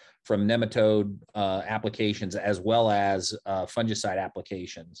 both from nematode applications as well as fungicide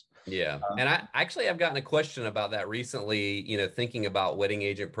applications. Yeah. And I've gotten a question about that recently, thinking about wetting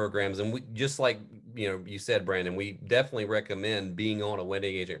agent programs. And we, just like, you said, Brandon, we definitely recommend being on a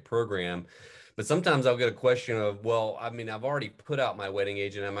wetting agent program. But sometimes I'll get a question of, well, I mean, I've already put out my wetting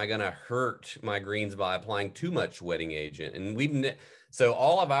agent. Am I going to hurt my greens by applying too much wetting agent? And so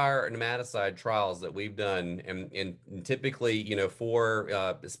all of our nematicide trials that we've done, and typically,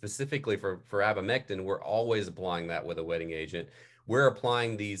 specifically for abamectin, we're always applying that with a wetting agent. We're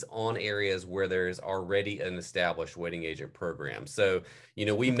applying these on areas where there's already an established wetting agent program. So,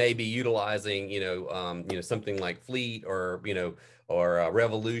 we may be utilizing, something like Fleet or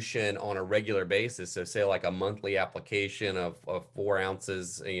Revolution on a regular basis. So say like a monthly application of 4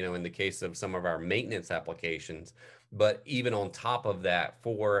 ounces, in the case of some of our maintenance applications. But even on top of that,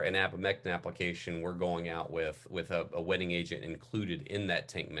 for an abamectin application, we're going out with a wetting agent included in that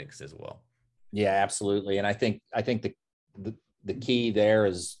tank mix as well. Yeah, absolutely. And I think the key there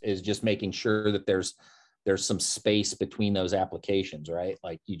is just making sure that there's some space between those applications, right?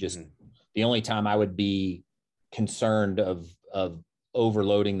 Like the only time I would be concerned of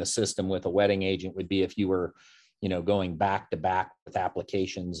overloading the system with a wetting agent would be if you were, going back to back with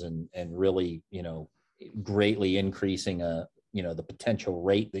applications and really, greatly increasing the potential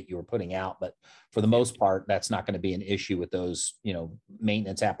rate that you were putting out. But for the most part, that's not going to be an issue with those,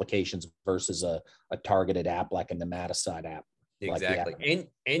 maintenance applications versus a targeted app like a nematicide app. Exactly.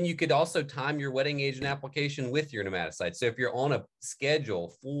 And you could also time your wetting agent application with your nematicide. So if you're on a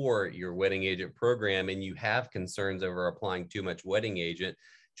schedule for your wetting agent program and you have concerns over applying too much wetting agent,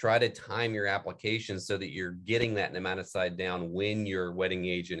 try to time your application so that you're getting that nematicide down when your wetting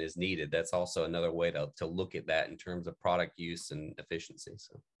agent is needed. That's also another way to look at that in terms of product use and efficiency.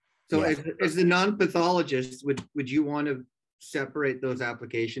 So as the non-pathologist, would you want to separate those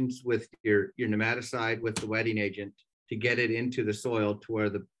applications with your nematicide with the wetting agent to get it into the soil to where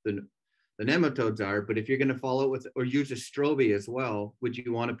the nematodes are? But if you're going to follow it with or use a strobe as well, would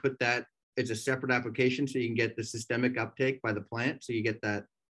you want to put that as a separate application so you can get the systemic uptake by the plant, so you get that?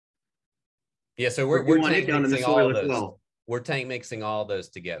 Yeah, so we're tank mixing all of those. Well? We're tank mixing all those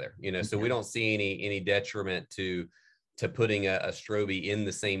together, so we don't see any detriment to putting a strobe in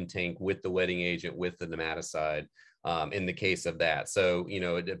the same tank with the wetting agent with the nematicide. In the case of that. So,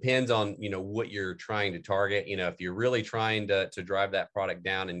 it depends on, what you're trying to target. If you're really trying to drive that product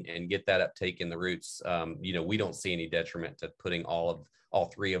down and get that uptake in the roots, we don't see any detriment to putting all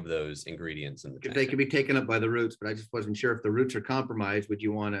three of those ingredients in the tank. They can be taken up by the roots, but I just wasn't sure if the roots are compromised, would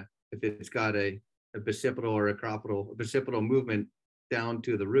you want to, if it's got a basipital or a basipital movement down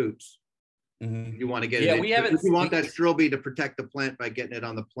to the roots, you want to get it. You want that strobe to protect the plant by getting it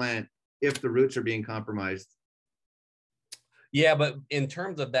on the plant if the roots are being compromised. Yeah, but in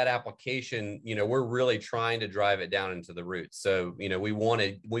terms of that application, we're really trying to drive it down into the roots. So, we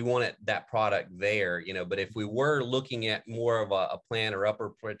wanted that product there, but if we were looking at more of a plant or upper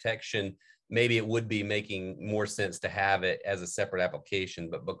protection, maybe it would be making more sense to have it as a separate application.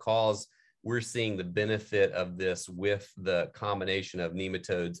 But because we're seeing the benefit of this with the combination of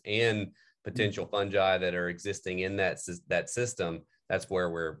nematodes and potential fungi that are existing in that system, that's where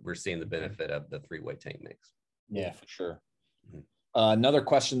we're seeing the benefit of the three-way tank mix. Yeah, for sure. Another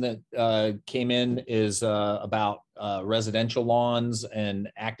question that came in is about residential lawns and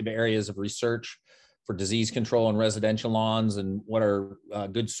active areas of research for disease control in residential lawns, and what are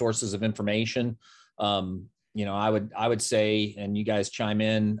good sources of information. I would say, and you guys chime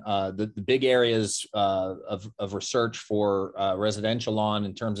in, the big areas of research for residential lawn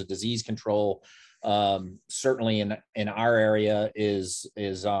in terms of disease control, certainly in our area is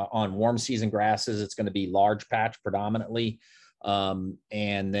on warm season grasses. It's going to be large patch predominantly.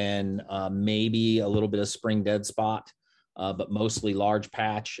 And then maybe a little bit of spring dead spot, but mostly large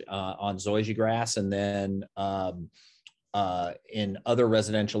patch on zoysia grass. And then in other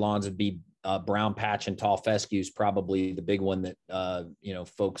residential lawns, it'd be brown patch and tall fescues, probably the big one that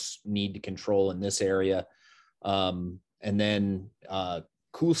folks need to control in this area. And then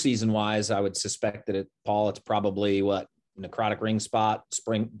cool season wise, I would suspect that Paul, it's probably necrotic ring spot,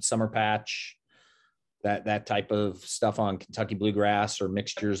 summer patch, that type of stuff on Kentucky bluegrass or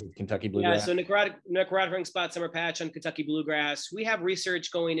mixtures of Kentucky bluegrass. Yeah, so necrotic ring spot, summer patch on Kentucky bluegrass. We have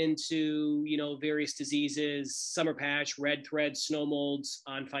research going into, various diseases, summer patch, red thread, snow molds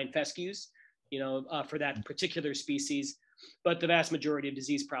on fine fescues, for that particular species. But the vast majority of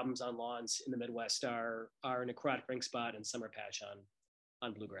disease problems on lawns in the Midwest are necrotic ring spot and summer patch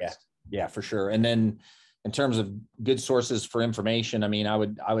on bluegrass. Yeah, for sure. And then in terms of good sources for information, I mean, I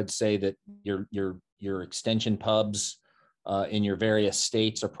would say that your extension pubs in your various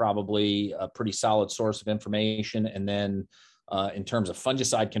states are probably a pretty solid source of information. And then in terms of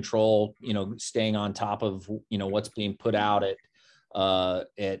fungicide control, staying on top of what's being put out at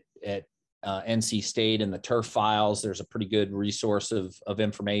NC State and the turf files, there's a pretty good resource of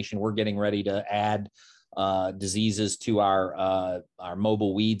information. We're getting ready to add diseases to our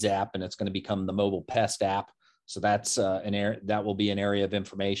mobile weeds app, and it's going to become the mobile pest app. So that's that will be an area of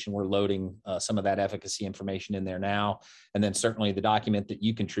information. We're loading some of that efficacy information in there now. And then certainly the document that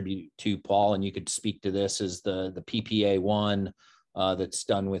you contribute to, Paul, and you could speak to this, is the PPA1 that's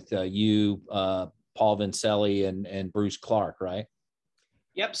done with you, Paul Vincelli and Bruce Clark, right?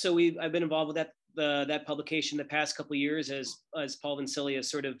 Yep. So I've been involved with that publication the past couple of years as Paul Vincelli is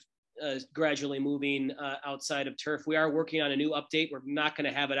sort of gradually moving outside of turf. We are working on a new update. We're not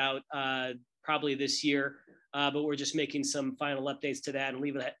going to have it out probably this year, but we're just making some final updates to that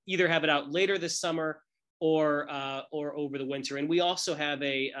and either have it out later this summer or over the winter. And we also have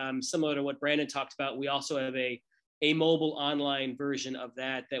similar to what Brandon talked about, we also have a mobile online version of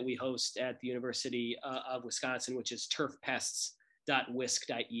that we host at the University of Wisconsin, which is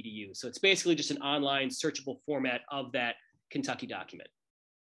turfpests.wisc.edu. So it's basically just an online searchable format of that Kentucky document.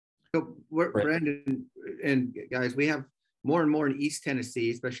 So Brandon and guys, we have more and more in East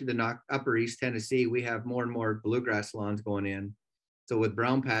Tennessee, especially the upper East Tennessee, we have more and more bluegrass lawns going in. So with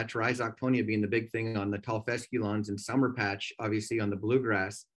brown patch, Rhizoctonia being the big thing on the tall fescue lawns, and summer patch, obviously on the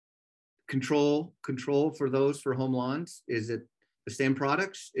bluegrass. Control for those for home lawns. Is it the same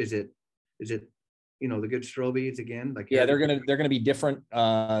products? Is it the good strobies again? Like, yeah, they're gonna be different.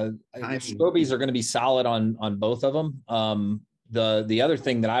 Strobies are gonna be solid on both of them. The other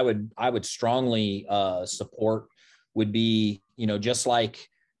thing that I would strongly support would be, just like,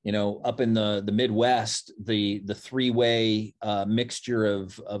 up in the Midwest, the three-way mixture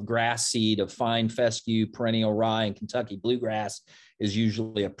of grass seed, of fine fescue, perennial rye, and Kentucky bluegrass is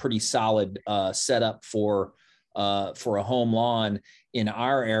usually a pretty solid setup for a home lawn. In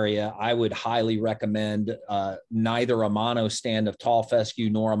our area, I would highly recommend neither a mono stand of tall fescue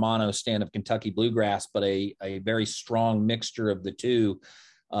nor a mono stand of Kentucky bluegrass, but a very strong mixture of the two.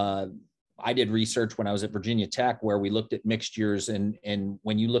 I did research when I was at Virginia Tech where we looked at mixtures, and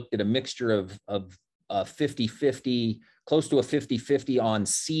when you looked at a mixture of 50-50, close to a 50-50 on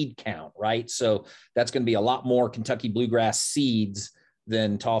seed count, right? So that's going to be a lot more Kentucky bluegrass seeds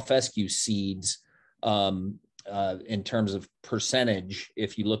than tall fescue seeds in terms of percentage,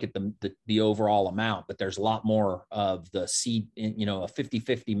 if you look at the overall amount, but there's a lot more of the seed, a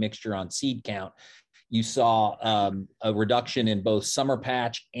 50-50 mixture on seed count. You saw a reduction in both summer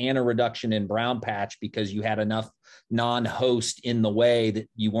patch and a reduction in brown patch because you had enough non-host in the way that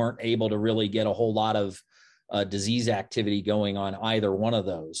you weren't able to really get a whole lot of disease activity going on either one of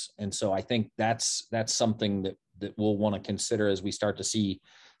those. And so I think that's something that we'll want to consider as we start to see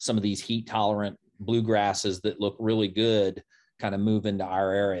some of these heat tolerant bluegrasses that look really good kind of move into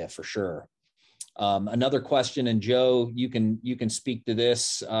our area for sure. Another question, and Joe, you can speak to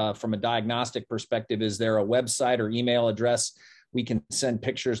this from a diagnostic perspective. Is there a website or email address we can send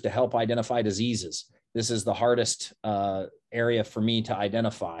pictures to help identify diseases? This is the hardest area for me to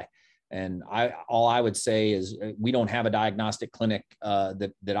identify. And all I would say is we don't have a diagnostic clinic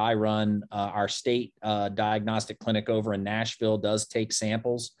that I run. Our state diagnostic clinic over in Nashville does take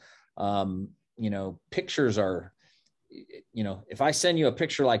samples. Pictures are, if I send you a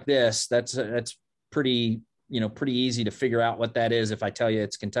picture like this, that's pretty easy to figure out what that is if I tell you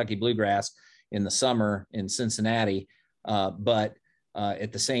it's Kentucky bluegrass in the summer in Cincinnati. But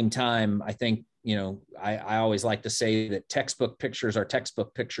at the same time, I think, I always like to say that textbook pictures are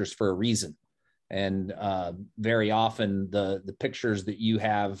textbook pictures for a reason. And very often the pictures that you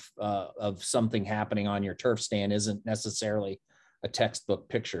have of something happening on your turf stand isn't necessarily a textbook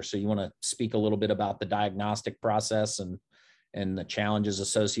picture. So you want to speak a little bit about the diagnostic process and the challenges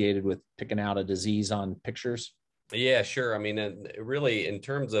associated with picking out a disease on pictures? Yeah, sure. I mean, really, in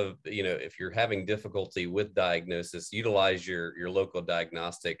terms of, if you're having difficulty with diagnosis, utilize your local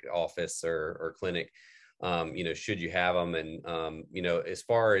diagnostic office or clinic, should you have them. And, as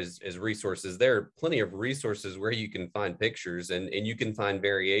far as resources, there are plenty of resources where you can find pictures and you can find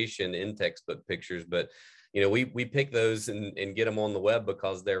variation in textbook pictures. But, we pick those and get them on the web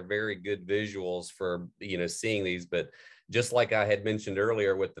because they're very good visuals for, seeing these. But just like I had mentioned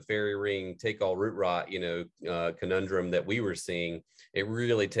earlier with the fairy ring take all root rot, conundrum that we were seeing, it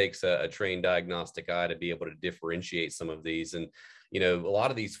really takes a trained diagnostic eye to be able to differentiate some of these. And, a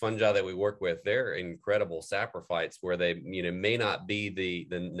lot of these fungi that we work with, they're incredible saprophytes where they, may not be the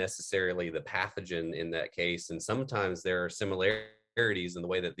necessarily the pathogen in that case. And sometimes there are similarities in the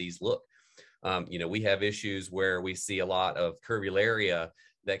way that these look. We have issues where we see a lot of curvularia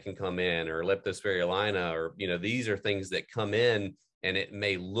that can come in, or leptospirulina, or, these are things that come in and it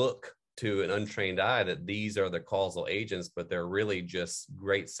may look to an untrained eye that these are the causal agents, but they're really just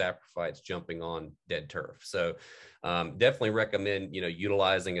great saprophytes jumping on dead turf. So definitely recommend,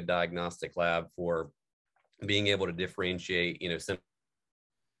 utilizing a diagnostic lab for being able to differentiate,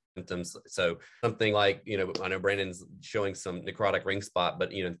 symptoms. So something like, I know Brandon's showing some necrotic ring spot,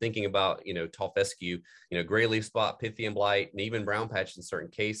 but, thinking about, tall fescue, gray leaf spot, Pythium blight, and even brown patch in certain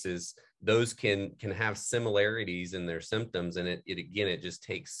cases, those can have similarities in their symptoms. And it just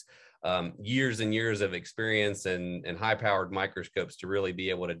takes years and years of experience and high powered microscopes to really be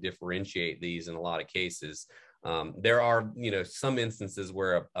able to differentiate these in a lot of cases. There are, some instances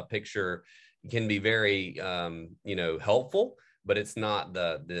where a picture can be very, helpful, but it's not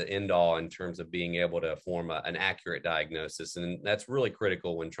the end all in terms of being able to form an accurate diagnosis. And that's really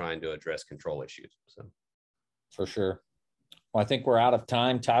critical when trying to address control issues. So, for sure. Well, I think we're out of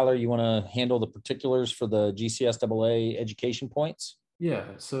time. Tyler, you want to handle the particulars for the GCSAA education points? Yeah.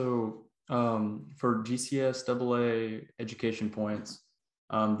 So for GCSAA education points,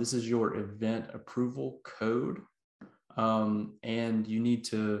 this is your event approval code. And you need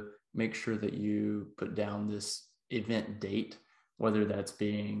to make sure that you put down this event date, whether that's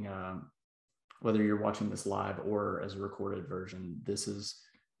being, whether you're watching this live or as a recorded version. This is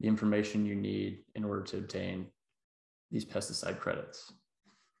the information you need in order to obtain these pesticide credits.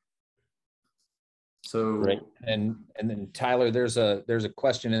 So great. And then Tyler, there's a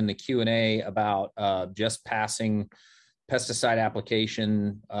question in the Q&A about just passing pesticide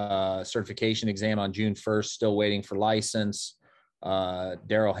application certification exam on June 1st, still waiting for license.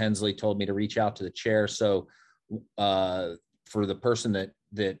 Daryl Hensley told me to reach out to the chair. So for the person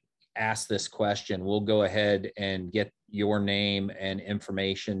that asked this question, we'll go ahead and get your name and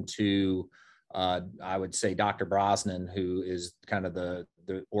information to I would say Dr. Brosnan, who is kind of the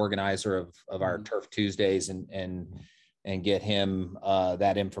organizer of our Turf Tuesdays, and get him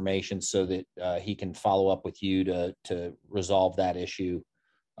that information so that he can follow up with you to resolve that issue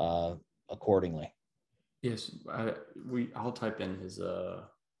accordingly. Yes, I'll type in his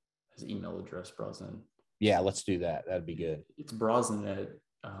email address, Brosnan. Yeah, let's do that. That'd be good. It's Brosnan at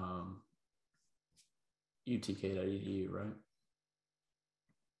utk.edu, right?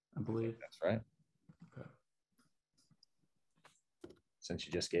 I believe that's right. Okay. Since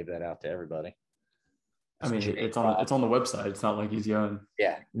you just gave that out to everybody. I mean, it's on the website. It's not like he's young.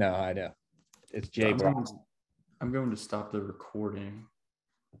 Yeah, no, I know. It's Jay Brown. I'm going to stop the recording.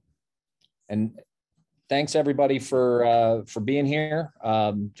 And thanks everybody for being here.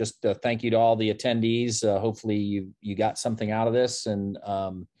 Just thank you to all the attendees. Hopefully you got something out of this, and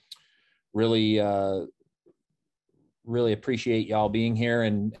really appreciate y'all being here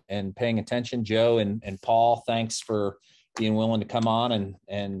and paying attention. Joe and Paul, thanks for being willing to come on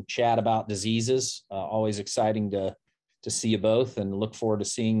and chat about diseases. Always exciting to see you both, and look forward to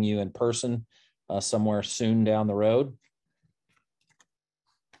seeing you in person somewhere soon down the road.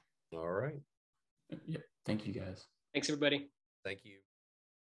 All right. Yep. Thank you, guys. Thanks, everybody. Thank you.